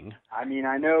thing? I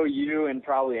know you and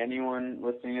probably anyone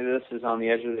listening to this is on the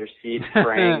edge of their seat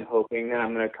praying, hoping that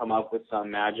I'm going to come up with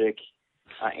some magic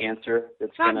answer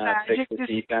that's going to fix the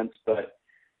defense. But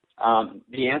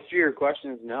the answer to your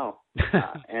question is no.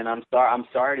 And I'm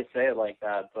sorry to say it like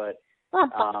that, but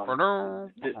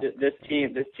this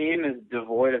team is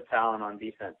devoid of talent on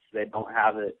defense. They don't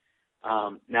have it.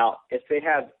 Now, if they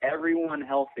have everyone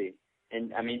healthy,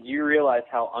 and do you realize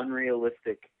how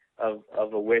unrealistic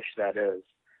of a wish that is?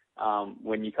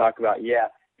 When you talk about,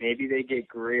 maybe they get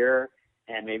Greer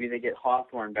and maybe they get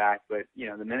Hawthorne back, but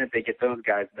the minute they get those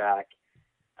guys back,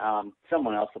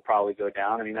 someone else will probably go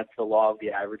down. That's the law of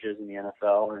the averages in the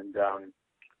NFL, and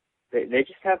they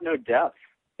just have no depth.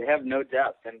 They have no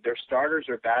depth, and their starters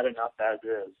are bad enough as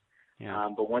is. Yeah.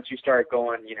 But once you start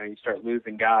going, you start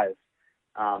losing guys.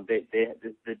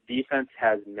 The defense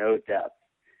has no depth,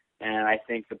 and I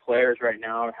think the players right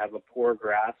now have a poor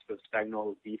grasp of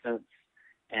Spagnuolo's defense,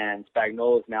 and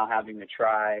Spagnuolo is now having to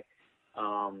try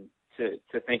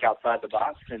to think outside the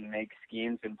box and make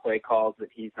schemes and play calls that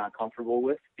he's not comfortable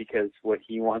with because what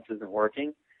he wants isn't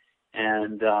working.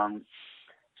 And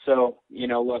so,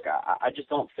 look, I just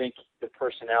don't think the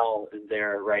personnel is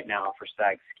there right now for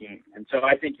Stag's scheme. And so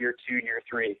I think year 2, year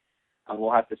 3,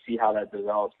 we'll have to see how that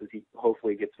develops as he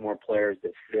hopefully gets more players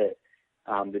that fit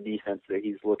the defense that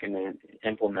he's looking to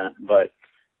implement. But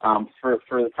for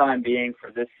the time being,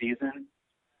 for this season,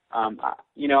 I'm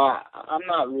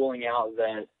not ruling out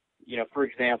that, for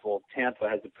example, Tampa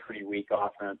has a pretty weak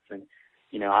offense, and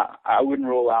I wouldn't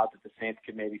rule out that the Saints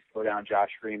could maybe slow down Josh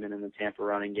Freeman in the Tampa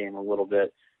running game a little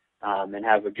bit and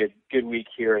have a good week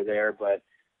here or there. But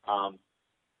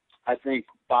I think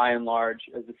by and large,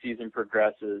 as the season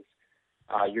progresses,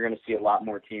 you're going to see a lot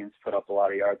more teams put up a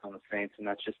lot of yards on the Saints, and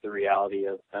that's just the reality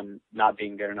of them not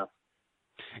being good enough.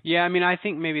 Yeah, I mean, I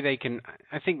think maybe they can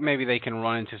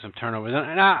run into some turnovers,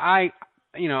 and I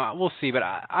we'll see, but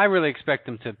I really expect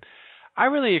them to. I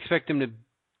really expect them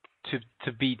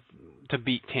to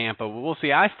beat Tampa. We'll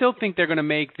see. I still think they're going to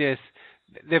make this.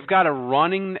 They've got a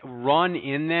run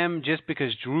in them just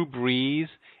because Drew Brees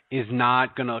is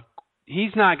not going to.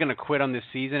 He's not going to quit on this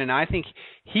season, and I think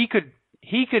he could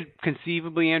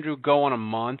conceivably, Andrew, go on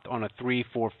a 3,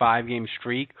 4, 5 game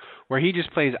streak where he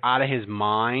just plays out of his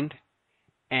mind.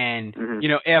 And,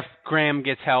 if Graham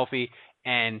gets healthy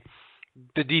and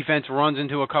the defense runs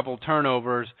into a couple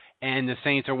turnovers and the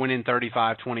Saints are winning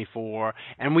 35-24,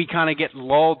 and we kind of get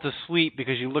lulled to sleep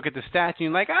because you look at the stats and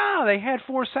you're like, they had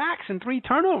 4 sacks and 3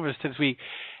 turnovers this week.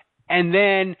 And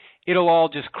then it'll all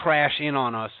just crash in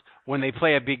on us when they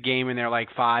play a big game and they're like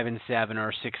 5-7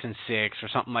 or 6-6 or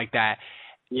something like that.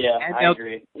 Yeah, I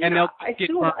agree. And I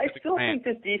still think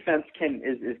this defense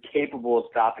is capable of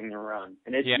stopping the run,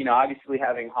 and it's obviously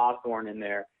having Hawthorne in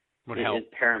there is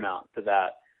paramount to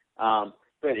that.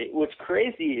 But what's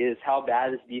crazy is how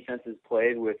bad this defense has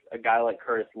played with a guy like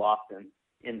Curtis Lofton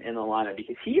in the lineup,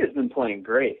 because he has been playing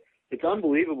great. It's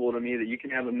unbelievable to me that you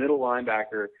can have a middle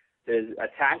linebacker that is a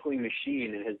tackling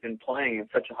machine and has been playing at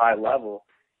such a high level,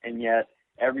 and yet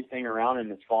everything around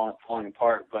him is falling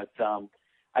apart. But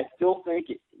I still think,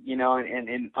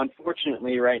 and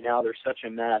unfortunately right now they're such a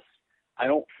mess. I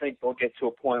don't think they'll get to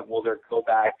a point where they'll go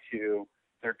back to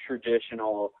their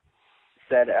traditional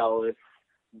Sed Ellis,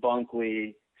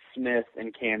 Bunkley, Smith,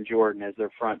 and Cam Jordan as their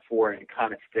front four and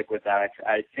kind of stick with that.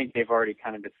 I think they've already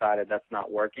kind of decided that's not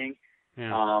working.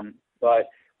 Yeah. But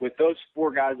with those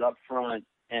 4 guys up front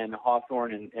and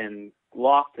Hawthorne and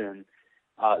Lofton,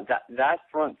 that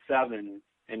front 7,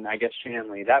 and I guess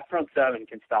Shanley, that front 7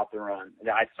 can stop the run.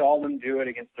 I saw them do it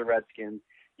against the Redskins.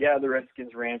 Yeah, the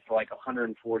Redskins ran for like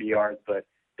 140 yards, but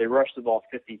they rushed the ball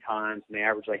 50 times, and they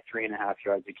averaged like 3.5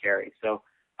 yards a carry. So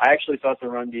I actually thought the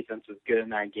run defense was good in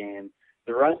that game.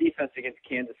 The run defense against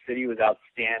Kansas City was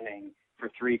outstanding for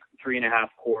three and a half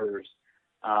quarters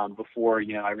before,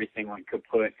 everything went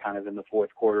kaput kind of in the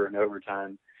fourth quarter and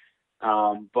overtime.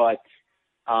 But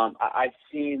I've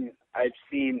seen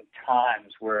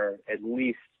times where at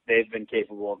least they've been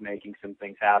capable of making some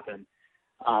things happen.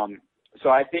 So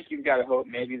I think you've got to hope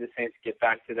maybe the Saints get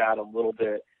back to that a little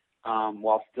bit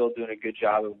while still doing a good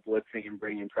job of blitzing and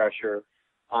bringing pressure.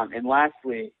 And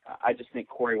lastly, I just think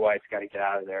Corey White's got to get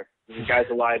out of there. The guy's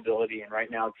a liability, and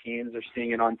right now teams are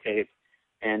seeing it on tape.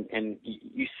 And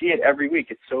you see it every week.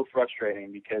 It's so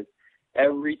frustrating because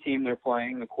every team they're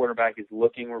playing, the quarterback is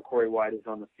looking where Corey White is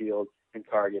on the field and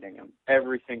targeting him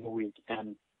every single week.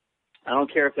 And I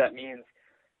don't care if that means,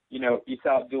 Issa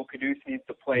Abdul-Qaddus needs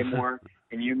to play more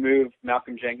and you move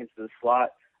Malcolm Jenkins to the slot.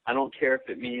 I don't care if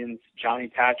it means Johnny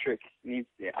Patrick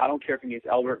I don't care if it means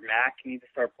Albert Mack needs to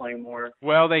start playing more.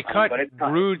 Well, they cut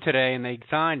Rude today and they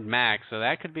signed Mack, so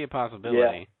that could be a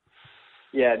possibility.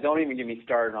 Yeah, don't even get me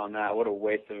started on that. What a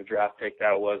waste of a draft pick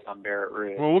that was on Barrett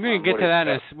Rude. Well, we're going to get to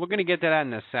that. We're going to get to that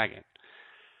in a second.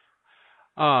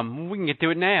 We can get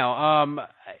to it now.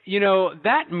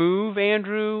 That move,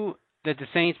 Andrew, that the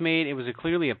Saints made, it was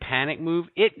clearly a panic move.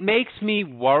 It makes me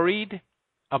worried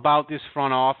about this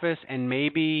front office, and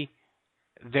maybe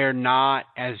they're not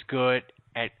as good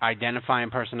at identifying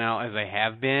personnel as they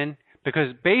have been.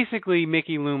 Because basically,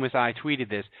 Mickey Loomis, I tweeted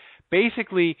this,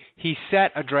 basically he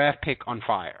set a draft pick on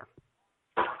fire.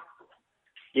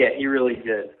 Yeah, he really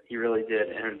did.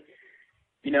 And,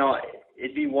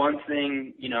 it'd be one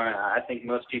thing, I think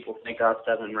most people think,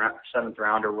 seventh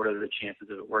rounder, what are the chances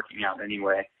of it working out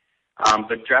anyway?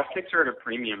 But draft picks are at a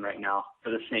premium right now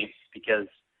for the Saints because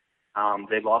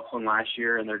they lost one last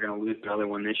year and they're going to lose another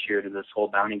one this year to this whole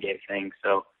bounty gate thing.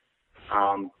 So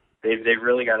they've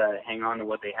really got to hang on to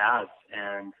what they have.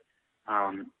 And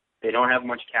they don't have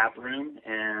much cap room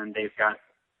and they've got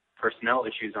personnel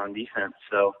issues on defense.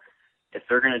 So if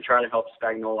they're going to try to help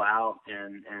Spagnuolo out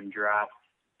and draft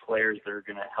players that are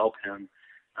going to help him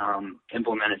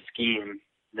implement a scheme,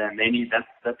 then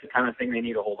that's the kind of thing they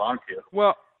need to hold on to.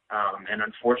 Well, and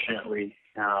unfortunately,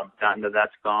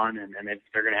 that's gone, and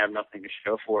they're going to have nothing to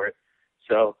show for it.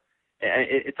 So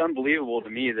it's unbelievable to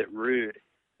me that Ruud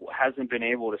hasn't been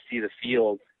able to see the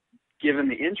field given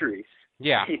the injuries.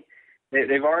 Yeah.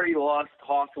 They've already lost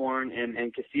Hawthorne,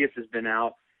 and Casillas has been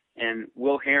out, and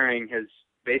Will Herring has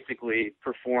basically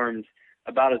performed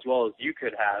about as well as you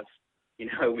could have,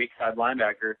 a weak side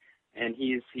linebacker, and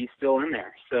he's still in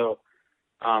there. So,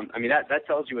 I mean, that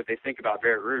tells you what they think about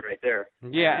Barrett Ruud right there.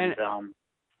 Yeah, and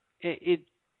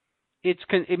it's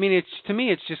to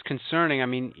me it's just concerning. I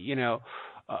mean,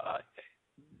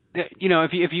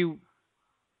 if you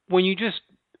when you just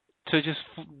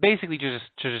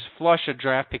flush a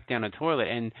draft pick down the toilet,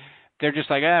 and they're just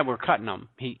like, we're cutting him.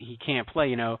 He can't play.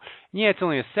 Yeah, it's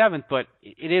only a 7th, but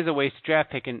it is a wasted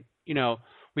draft pick. And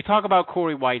we talk about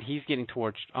Corey White. He's getting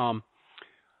torched.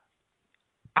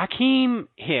 Akiem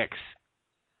Hicks,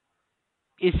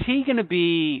 is he going to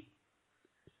be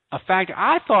a factor?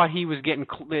 I thought he was getting.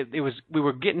 We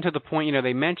were getting to the point.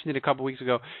 They mentioned it a couple weeks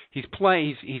ago. He's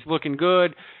playing. He's looking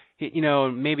good.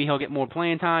 Maybe he'll get more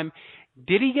playing time.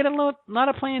 Did he get a lot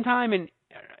of playing time? And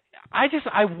I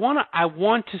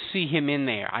want to see him in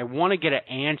there. I want to get an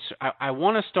answer. I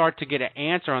want to start to get an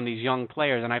answer on these young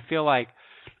players, and I feel like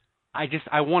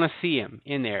I want to see him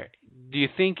in there. Do you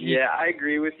think? Yeah, I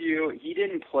agree with you. He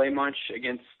didn't play much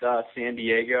against San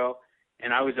Diego,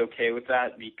 and I was okay with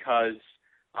that because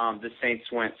the Saints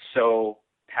went so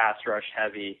pass rush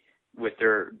heavy with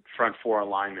their front 4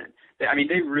 alignment. I mean,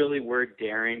 they really were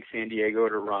daring San Diego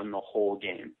to run the whole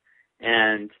game.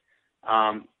 And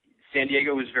San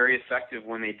Diego was very effective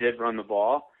when they did run the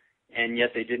ball, and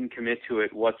yet they didn't commit to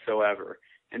it whatsoever.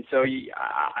 And so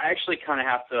I actually kind of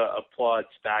have to applaud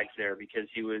Spags there because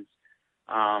he was,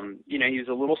 he was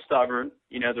a little stubborn.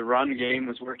 The run game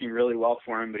was working really well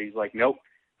for him, but he's like, nope,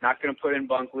 not going to put in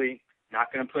Bunkley,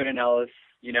 not going to put in Ellis.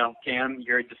 Cam,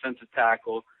 you're a defensive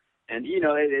tackle. And,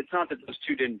 it's not that those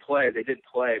two didn't play. They did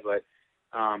play, but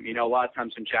a lot of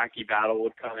times when Jackie Battle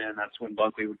would come in, that's when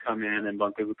Bunkley would come in, and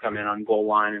Bunkley would come in on goal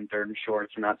line and 3rd and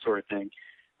shorts and that sort of thing.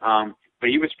 But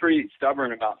he was pretty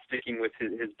stubborn about sticking with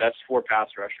his best 4 pass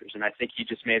rushers, and I think he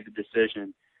just made the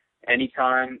decision.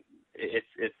 Anytime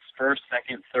it's 1st,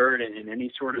 2nd, 3rd, and in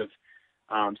any sort of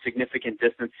significant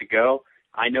distance to go,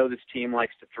 I know this team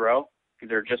likes to throw.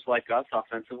 They're just like us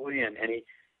offensively, and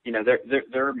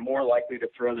they're more likely to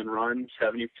throw than run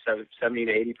 70 to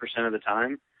 80% of the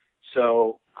time.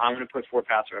 So I'm going to put 4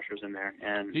 pass rushers in there,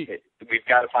 and we've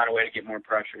got to find a way to get more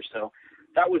pressure. So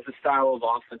that was the style of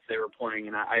offense they were playing,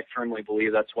 and I firmly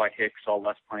believe that's why Hicks saw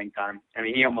less playing time. I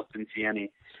mean, he almost didn't see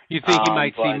any. You think he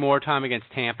might see more time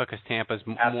against Tampa because Tampa's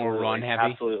more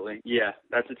run-heavy? Absolutely, yeah.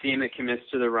 That's a team that commits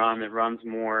to the run, that runs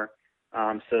more.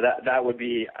 So that would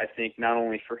be, I think, not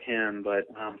only for him, but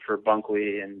for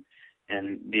Bunkley and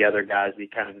the other guys,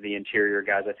 the interior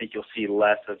guys. I think you'll see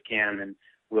less of Cam and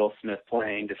Will Smith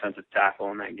playing defensive tackle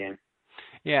in that game.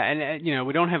 Yeah, and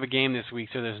we don't have a game this week,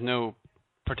 so there's no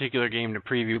particular game to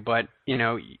preview. But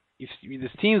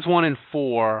this team's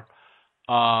 1-4,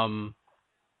 and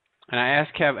I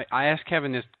asked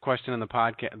Kevin this question on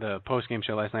the post game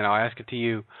show last night. I'll ask it to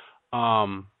you.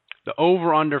 The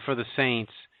over under for the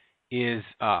Saints is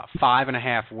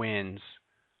 5.5 wins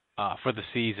for the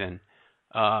season.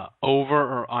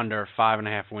 Over or under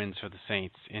 5.5 wins for the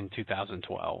Saints in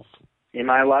 2012. Am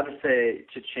I allowed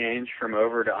to change from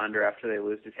over to under after they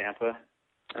lose to Tampa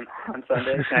on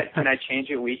Sunday? Can I change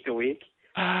it week to week?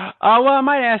 Well, I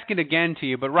might ask it again to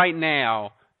you, but right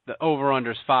now the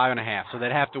over/under is 5.5, so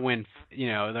they'd have to win.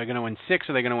 They're going to win 6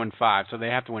 or they're going to win 5, so they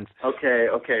have to win. Okay.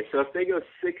 So if they go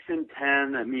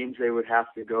 6-10, that means they would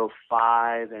have to go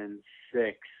 5-6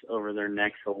 over their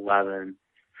next 11.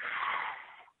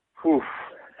 Whew.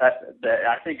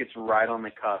 I think it's right on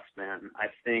the cusp, man. I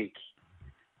think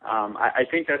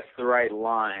that's the right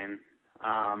line,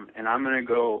 and I'm going to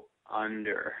go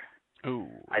under. Ooh.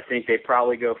 I think they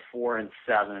probably go 4-7,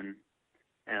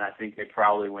 and I think they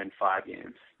probably win 5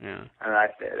 games. Yeah.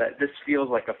 And this feels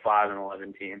like a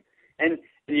 5-11 team. And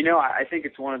I think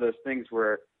it's one of those things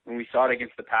where when we saw it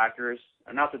against the Packers,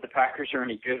 not that the Packers are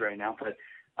any good right now, but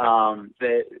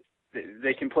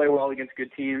they can play well against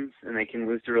good teams, and they can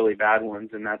lose to really bad ones,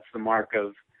 and that's the mark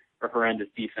of a horrendous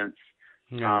defense.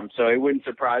 Yeah. So it wouldn't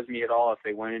surprise me at all if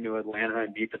they went into Atlanta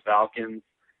and beat the Falcons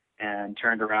and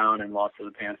turned around and lost to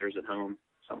the Panthers at home,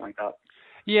 something like that.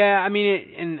 Yeah, I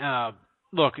mean,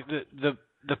 look,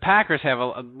 the Packers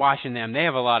watching them, they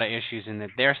have a lot of issues in that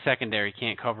their secondary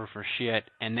can't cover for shit,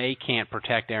 and they can't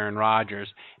protect Aaron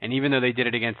Rodgers. And even though they did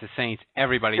it against the Saints,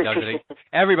 everybody does it.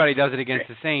 Everybody does it against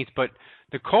the Saints. But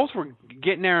the Colts were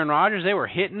getting Aaron Rodgers. They were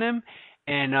hitting him,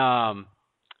 and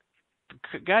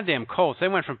goddamn Colts. They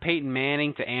went from Peyton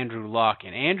Manning to Andrew Luck,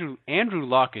 and Andrew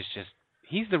Luck is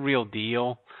he's the real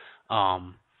deal.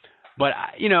 But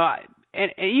And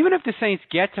even if the Saints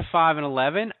get to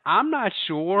 5-11, I'm not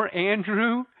sure,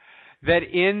 Andrew, that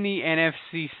in the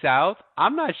NFC South,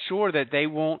 I'm not sure that they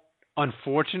won't,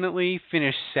 unfortunately,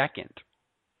 finish second.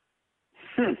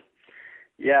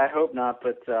 Yeah, I hope not.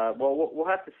 But we'll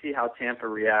have to see how Tampa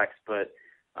reacts. But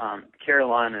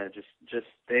Carolina it's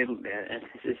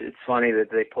funny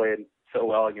that they played so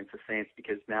well against the Saints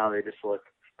because now they just look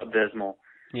abysmal.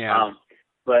 Yeah.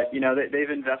 But, they've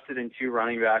invested in 2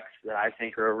 running backs that I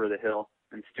think are over the hill,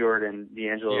 and Stewart and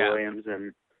D'Angelo Williams.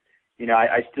 And,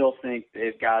 I still think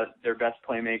they've got their best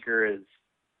playmaker is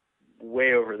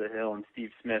way over the hill, and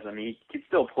Steve Smith. I mean, he can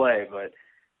still play, but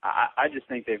I just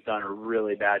think they've done a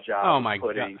really bad job of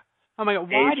putting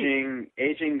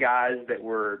aging guys that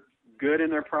were good in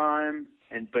their prime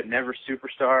but never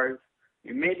superstars.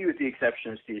 Maybe with the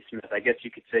exception of Steve Smith. I guess you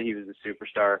could say he was a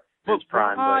superstar in his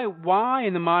prime. Why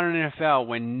in the modern NFL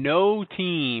when no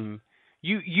team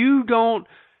you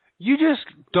just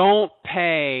don't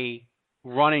pay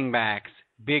running backs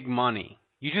big money.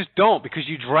 You just don't because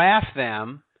you draft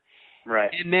them.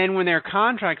 Right. And then when their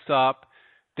contract's up,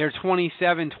 they're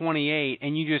 27, 28,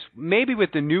 and you just maybe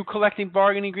with the new collective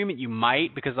bargaining agreement you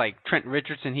might because like Trent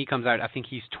Richardson, he comes out, I think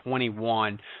he's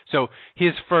 21. So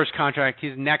his first contract,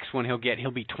 his next one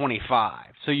he'll be 25.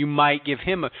 So you might give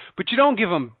him but you don't give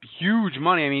him huge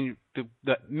money. I mean,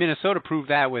 the Minnesota proved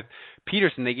that with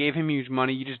Peterson. They gave him huge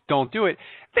money. You just don't do it.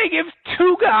 They give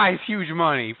 2 guys huge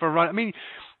money for run. I mean,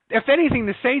 if anything,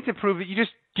 the Saints have proved that you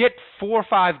just get 4 or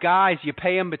 5 guys, you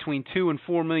pay them between $2 and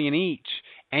 $4 million each.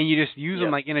 And you just use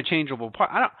them like interchangeable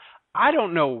parts. I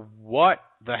don't know what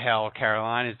the hell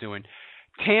Carolina's doing.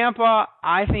 Tampa,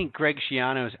 I think Greg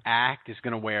Schiano's act is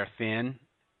going to wear thin.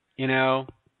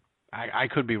 I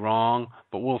could be wrong,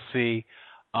 but we'll see.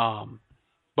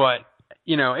 But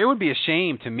it would be a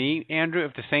shame to me, Andrew,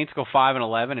 if the Saints go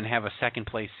 5-11 and have a second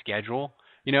place schedule.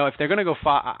 If they're going to go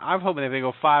I'm hoping if they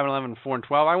go 5-11,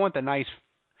 4-12. I want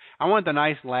the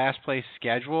nice last place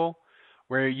schedule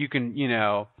where you can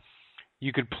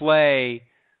you could play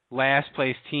last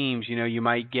place teams. You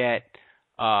might get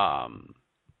a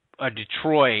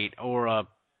Detroit or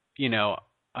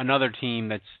another team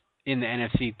that's in the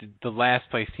NFC, the last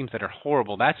place teams that are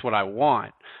horrible. That's what I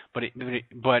want. But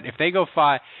if they go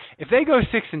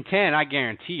 6-10, I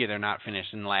guarantee you they're not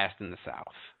finishing last in the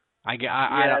South.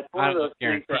 It's one of those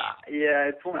things.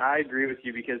 I agree with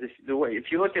you because if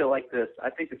you look at it like this,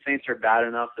 I think the Saints are bad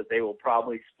enough that they will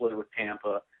probably split with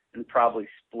Tampa and probably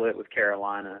split with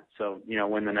Carolina. So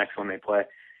win the next one they play.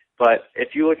 But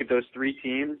if you look at those 3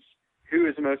 teams, who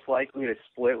is most likely to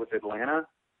split with Atlanta?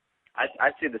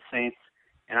 I'd say the Saints,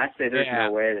 and I'd say there's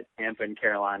no way that Tampa and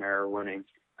Carolina are winning.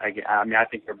 I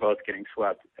think they're both getting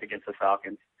swept against the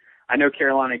Falcons. I know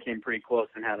Carolina came pretty close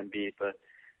and had them beat, but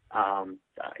I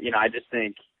just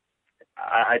think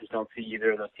I just don't see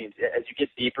either of those teams. As you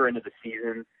get deeper into the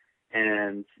season,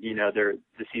 and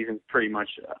the season's pretty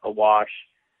much a wash,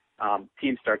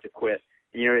 teams start to quit.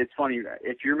 It's funny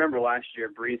if you remember last year,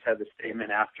 Breeze had the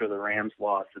statement after the Rams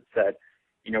loss that said,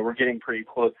 we're getting pretty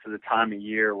close to the time of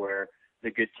year where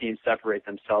the good teams separate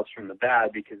themselves from the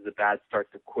bad because the bad start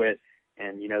to quit,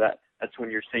 and that's when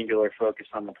your singular focus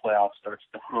on the playoffs starts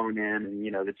to hone in, and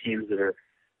the teams that are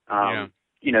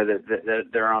that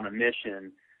they're on a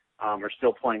mission are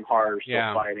still playing hard, are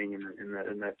still fighting, and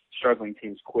the struggling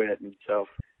teams quit. And so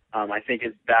I think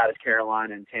as bad as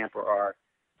Carolina and Tampa are,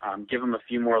 give them a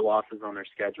few more losses on their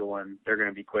schedule, and they're going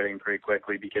to be quitting pretty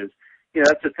quickly because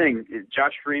that's the thing.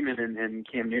 Josh Freeman and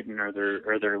Cam Newton are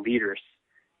their leaders,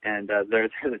 and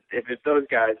if those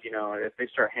guys, if they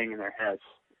start hanging their heads,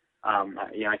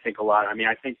 I think a lot.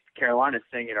 I think Carolina's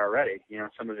saying it already.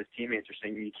 Some of his teammates are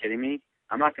saying, "Are you kidding me?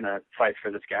 I'm not going to fight for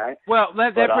this guy." Well,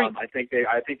 I think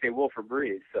they will for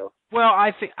Breeze. So. Well,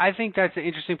 I think that's an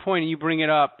interesting point, and you bring it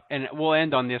up, and we'll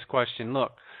end on this question.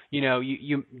 Look,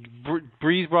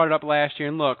 Breeze brought it up last year,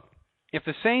 and look, if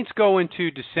the Saints go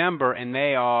into December and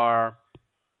they are,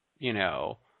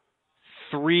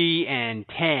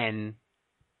 3-10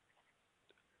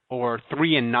 or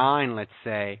 3-9, let's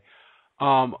say,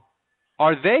 are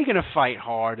they going to fight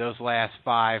hard those last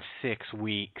 5-6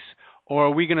 weeks? Or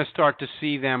are we going to start to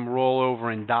see them roll over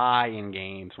and die in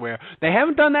games where they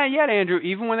haven't done that yet, Andrew,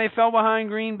 even when they fell behind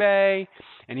Green Bay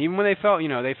and even when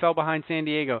they fell behind San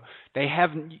Diego.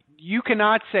 You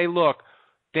cannot say, look,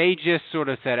 they just sort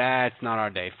of said, it's not our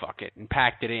day, fuck it, and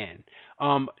packed it in.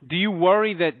 Do you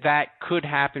worry that could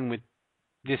happen with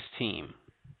this team?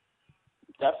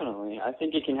 Definitely. I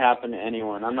think it can happen to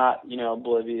anyone. I'm not,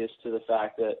 oblivious to the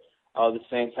fact that, the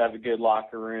Saints have a good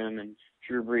locker room and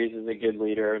Drew Brees is a good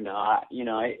leader. No,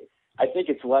 I think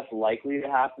it's less likely to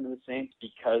happen to the Saints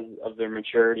because of their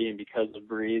maturity and because of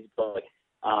Brees, but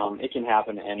it can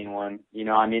happen to anyone. In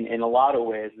a lot of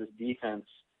ways, this defense,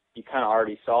 you kind of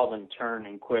already saw them turn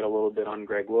and quit a little bit on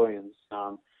Greg Williams. As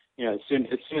soon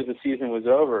as the season was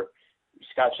over,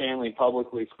 Scott Shanley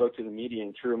publicly spoke to the media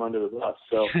and threw him under the bus.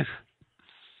 So,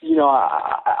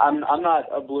 I'm not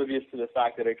oblivious to the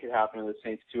fact that it could happen to the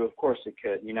Saints too. Of course it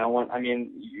could.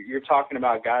 You're talking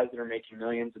about guys that are making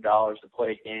millions of dollars to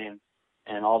play a game,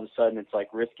 and all of a sudden it's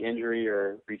like risk injury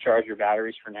or recharge your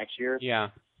batteries for next year. Yeah.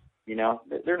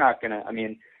 They're not going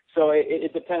to, so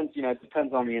it depends, it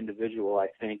depends on the individual, I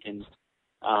think. And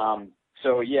I'm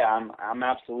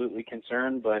absolutely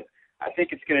concerned, but I think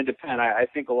it's going to depend. I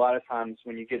think a lot of times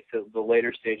when you get to the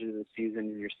later stages of the season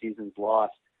and your season's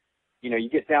lost, you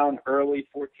get down early,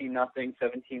 14-0,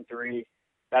 17-3.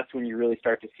 That's when you really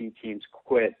start to see teams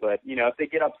quit. But, if they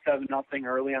get up 7-0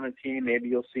 early on the team, maybe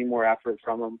you'll see more effort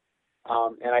from them.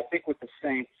 And I think with the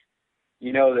Saints,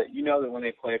 you know that when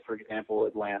they play, for example,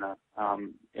 Atlanta,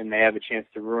 and they have a chance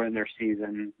to ruin their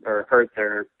season or hurt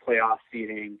their playoff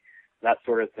seeding, that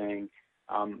sort of thing,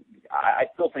 I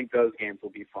still think those games will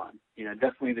be fun.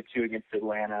 Definitely the two against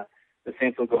Atlanta. The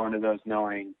Saints will go into those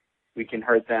knowing we can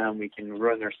hurt them, we can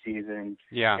ruin their season,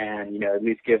 and at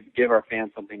least give our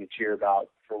fans something to cheer about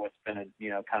for what's been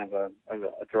kind of a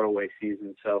throwaway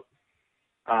season. So,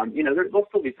 there'll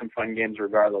still be some fun games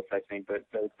regardless, I think, but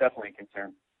it's definitely a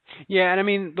concern. Yeah,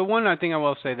 and the one thing I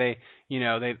will say,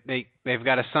 they've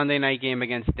got a Sunday night game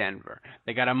against Denver.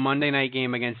 They got a Monday night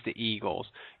game against the Eagles.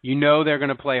 They're going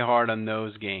to play hard on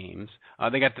those games.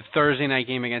 They got the Thursday night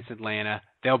game against Atlanta.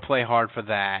 They'll play hard for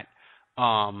that.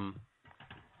 And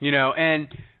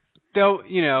they'll,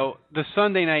 the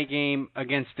Sunday night game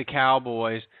against the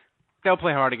Cowboys, they'll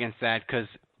play hard against that because,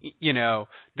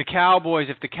 the Cowboys,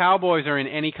 if the Cowboys are in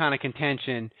any kind of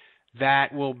contention,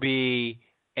 that will be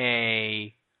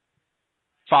a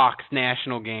Fox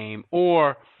national game,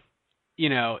 or,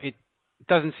 it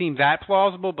doesn't seem that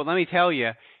plausible, but let me tell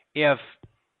you, if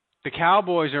the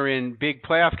Cowboys are in big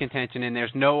playoff contention and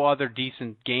there's no other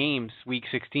decent games, Week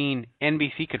 16,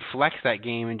 NBC could flex that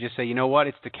game and just say, you know what,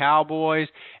 it's the Cowboys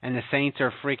and the Saints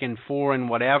are freaking 4 and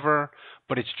whatever,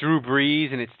 but it's Drew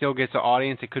Brees and it still gets an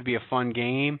audience. It could be a fun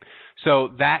game. So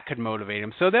that could motivate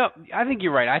them. So I think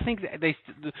you're right. I think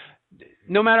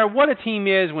no matter what a team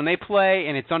is, when they play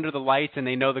and it's under the lights and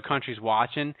they know the country's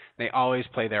watching, they always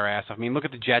play their ass off. Look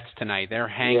at the Jets tonight. They're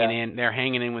hanging in. They're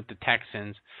hanging in with the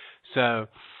Texans. So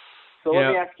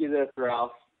let me ask you this,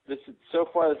 Ralph. So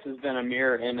far, this has been a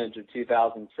mirror image of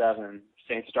 2007.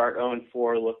 Saints start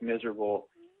 0-4, look miserable.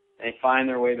 They find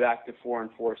their way back to 4-4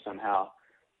 somehow.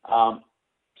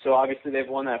 So obviously they've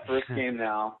won that first game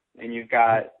now, and you've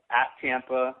got at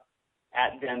Tampa,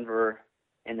 at Denver,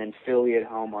 and then Philly at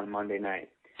home on Monday night.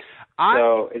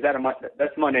 So is that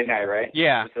that's Monday night, right?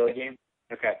 Yeah. The Philly game?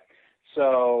 Okay.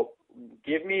 So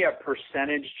give me a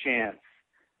percentage chance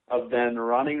of them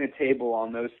running the table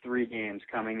on those three games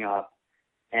coming up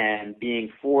and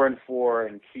being 4-4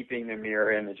 and keeping the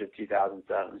mirror image of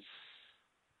 2007.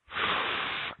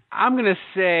 I'm going to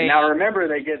say... Now remember,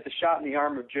 they get the shot in the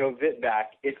arm of Joe Vitt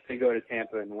back if they go to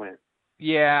Tampa and win.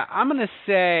 Yeah, I'm going to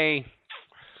say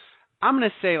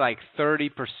like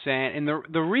 30%, and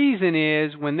the reason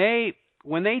is when they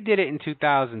did it in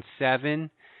 2007,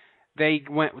 they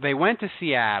went to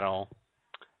Seattle,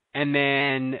 and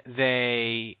then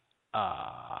they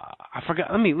I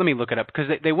forgot. Let me look it up because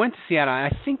they went to Seattle, and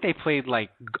I think they played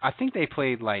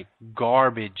like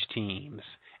garbage teams,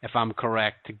 if I'm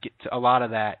correct, to get to a lot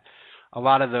of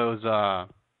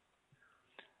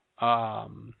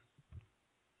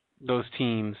those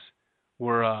teams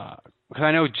were because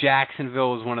I know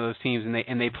Jacksonville was one of those teams,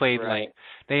 and they played like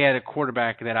they had a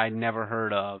quarterback that I'd never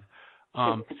heard of.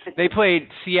 They played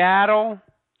Seattle,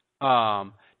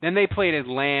 then they played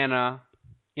Atlanta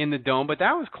in the Dome, but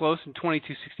that was close in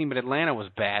 22-16. But Atlanta was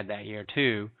bad that year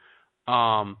too.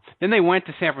 Then they went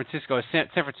to San Francisco. San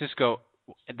Francisco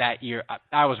that year,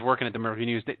 I was working at the Mercury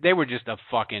News. They were just a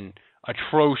fucking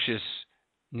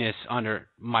atrociousness under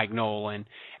Mike Nolan.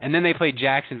 And then they played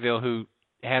Jacksonville,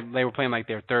 they were playing like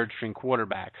their third string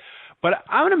quarterback. But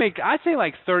I'd say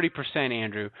like 30%,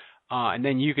 Andrew, and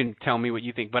then you can tell me what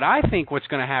you think. But I think what's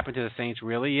going to happen to the Saints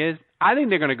really is, I think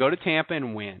they're going to go to Tampa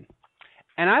and win.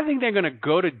 And I think they're going to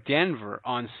go to Denver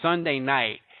on Sunday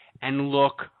night and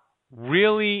look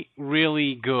really,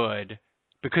 really good.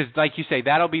 Because, like you say,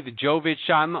 that'll be the Jovic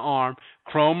shot in the arm.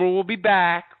 Cromer will be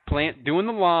back, doing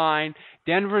the line.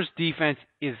 Denver's defense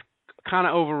is kind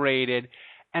of overrated.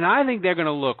 And I think they're going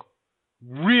to look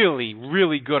really,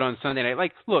 really good on Sunday night.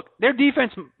 Like, look, their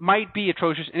defense might be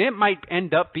atrocious, and it might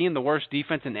end up being the worst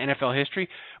defense in NFL history.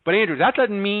 But, Andrew, that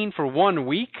doesn't mean for 1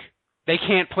 week they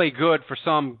can't play good for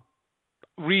some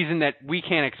reason that we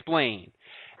can't explain.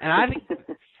 And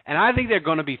I think they're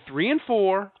going to be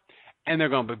 3-4, and they're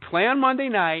going to play on Monday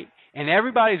night, and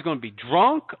everybody's going to be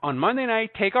drunk on Monday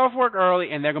night, take off work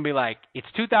early, and they're going to be like, it's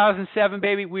 2007,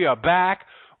 baby, we are back.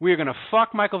 We are going to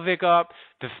fuck Michael Vick up.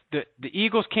 The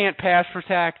Eagles can't pass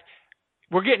protect.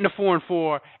 We're getting to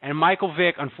 4-4, and Michael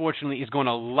Vick, unfortunately, is going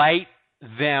to light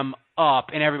them up,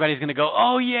 and everybody's going to go,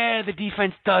 oh, yeah, the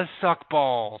defense does suck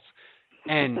balls.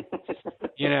 And,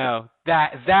 you know,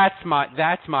 that's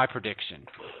my prediction.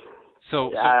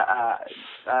 So,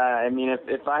 I mean,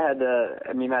 if I had to,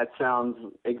 I mean, that sounds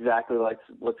exactly like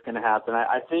what's going to happen.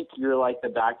 I think you're like the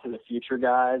Back to the Future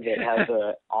guy that has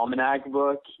an almanac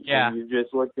book. Yeah. And you've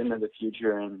just looked into the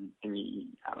future, and you,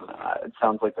 I don't know, it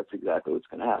sounds like that's exactly what's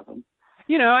going to happen.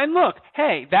 You know, and look,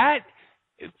 hey,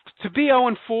 to be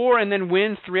 0-4 and then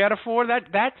win 3 out of 4,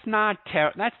 that's not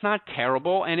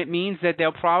terrible, and it means that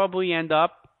they'll probably end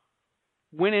up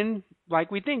winning,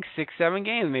 like we think, 6-7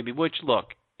 games maybe. Which, look,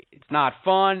 it's not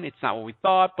fun, it's not what we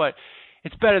thought, but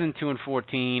it's better than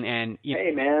 2-14. And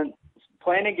hey, man,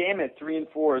 playing a game at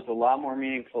 3-4 is a lot more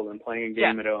meaningful than playing a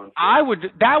game at 0-4.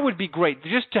 That would be great,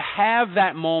 just to have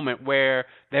that moment where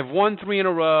they've won 3 in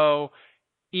a row.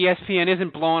 ESPN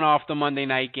isn't blowing off the Monday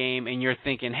night game, and you're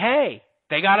thinking, hey,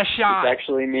 they got a shot. It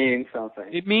actually means something.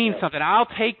 It means something. I'll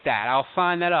take that. I'll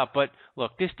sign that up. But,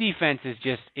 look, this defense is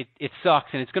just – it sucks,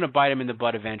 and it's going to bite them in the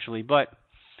butt eventually. But,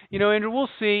 you know, Andrew, we'll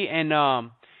see. And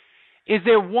is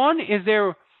there one –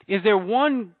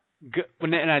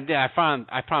 and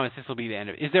I promise this will be the end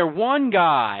of it. Is there one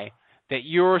guy that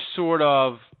you're sort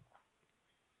of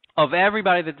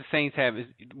everybody that the Saints have, is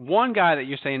one guy that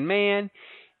you're saying, man –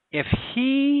 if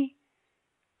he,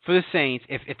 for the Saints,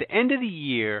 if at the end of the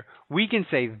year we can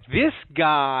say this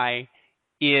guy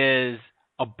is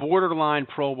a borderline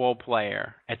Pro Bowl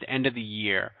player at the end of the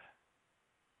year,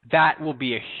 that will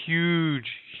be a huge,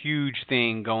 huge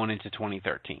thing going into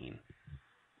 2013.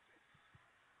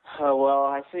 Well,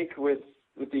 I think with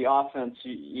the offense,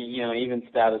 you know, even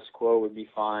status quo would be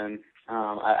fine.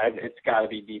 It's got to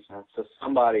be defense. So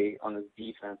somebody on this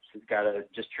defense has got to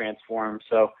just transform.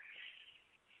 So.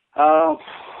 I'm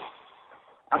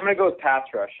going to go with pass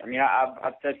rush. I mean,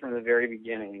 I've said from the very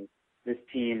beginning, this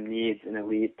team needs an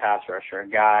elite pass rusher, a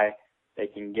guy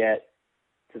that can get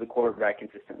to the quarterback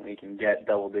consistently, can get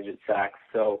double-digit sacks.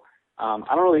 So I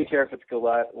don't really care if it's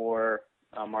Gillette or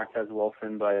Martez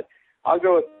Wilson, but I'll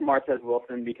go with Martez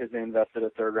Wilson because they invested a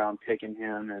third-round pick in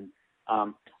him. And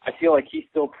I feel like he's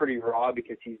still pretty raw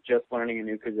because he's just learning a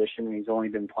new position, and he's only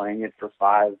been playing it for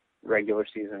 5 regular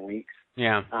season weeks.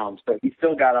 Yeah. So he's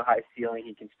still got a high ceiling.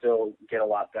 He can still get a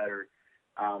lot better.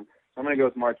 So I'm going to go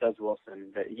with Martez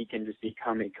Wilson, that he can just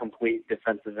become a complete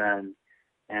defensive end,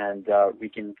 and we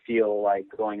can feel like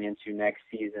going into next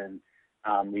season,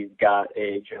 we've got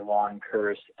a Javon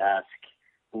Curse-esque,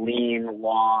 lean,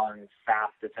 long,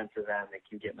 fast defensive end that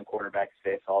can get in the quarterback's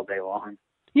face all day long.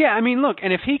 Yeah, I mean, look,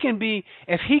 and if he could be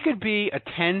a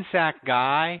 10-sack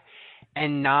guy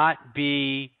and not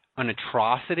be an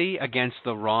atrocity against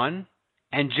the run,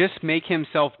 and just make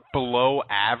himself below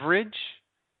average,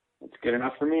 it's good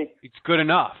enough for me. It's good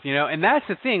enough, you know. And that's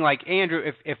the thing. Like, Andrew,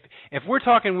 if we're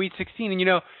talking Week 16, and you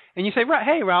know, and you say,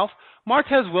 hey, Ralph,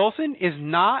 Martez Wilson is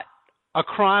not a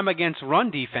crime against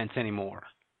run defense anymore.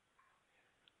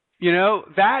 You know,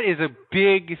 that is a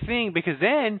big thing, because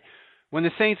then when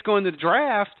the Saints go into the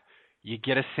draft, you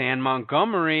get a Sam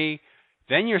Montgomery.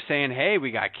 Then you're saying, hey,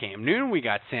 we got Cam Newton, we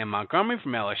got Sam Montgomery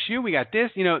from LSU, we got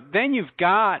this. You know, then you've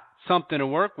got something to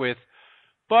work with.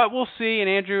 But we'll see. And,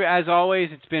 Andrew, as always,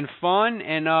 it's been fun.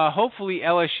 And hopefully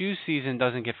LSU's season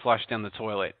doesn't get flushed down the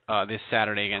toilet this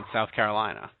Saturday against South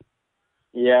Carolina.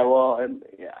 Yeah, well,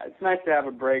 it's nice to have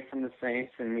a break from the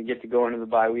Saints, and we get to go into the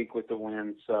bye week with the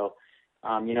win. So,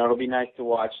 you know, it'll be nice to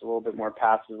watch a little bit more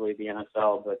passively the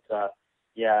NFL. But,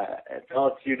 yeah, if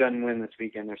LSU doesn't win this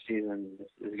weekend, their season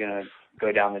is going to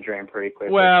go down the drain pretty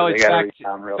quickly. Well, so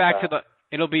it's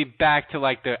it'll be back to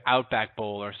like the Outback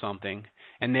Bowl or something.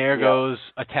 And there goes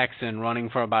a Texan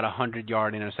running for about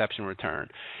 100-yard interception return.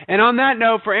 And on that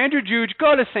note, for Andrew Juge,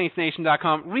 go to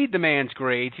SaintsNation.com, read the man's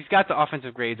grades. He's got the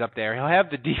offensive grades up there. He'll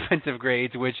have the defensive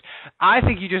grades, which I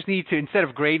think you just need to, instead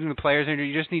of grading the players, Andrew,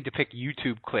 you just need to pick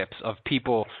YouTube clips of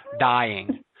people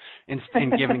dying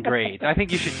and giving grades. I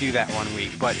think you should do that one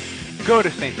week. But go to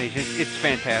Saints Nation. It's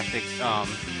fantastic.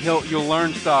 You'll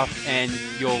learn stuff, and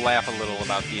you'll laugh a little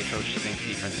about the atrocious Saints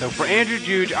defense. So for Andrew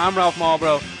Juge, I'm Ralph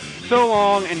Marlborough. So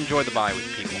long, and enjoy the bye week,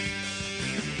 people.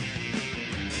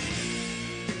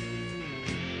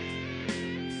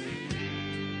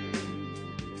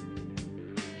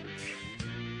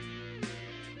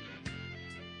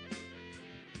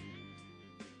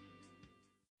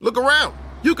 Look around.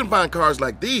 You can find cars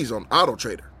like these on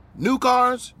AutoTrader. New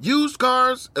cars, used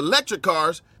cars, electric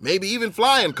cars, maybe even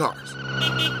flying cars.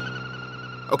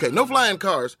 Okay, no flying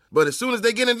cars, but as soon as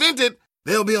they get invented,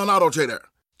 they'll be on AutoTrader.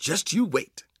 Just you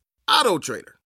wait. AutoTrader.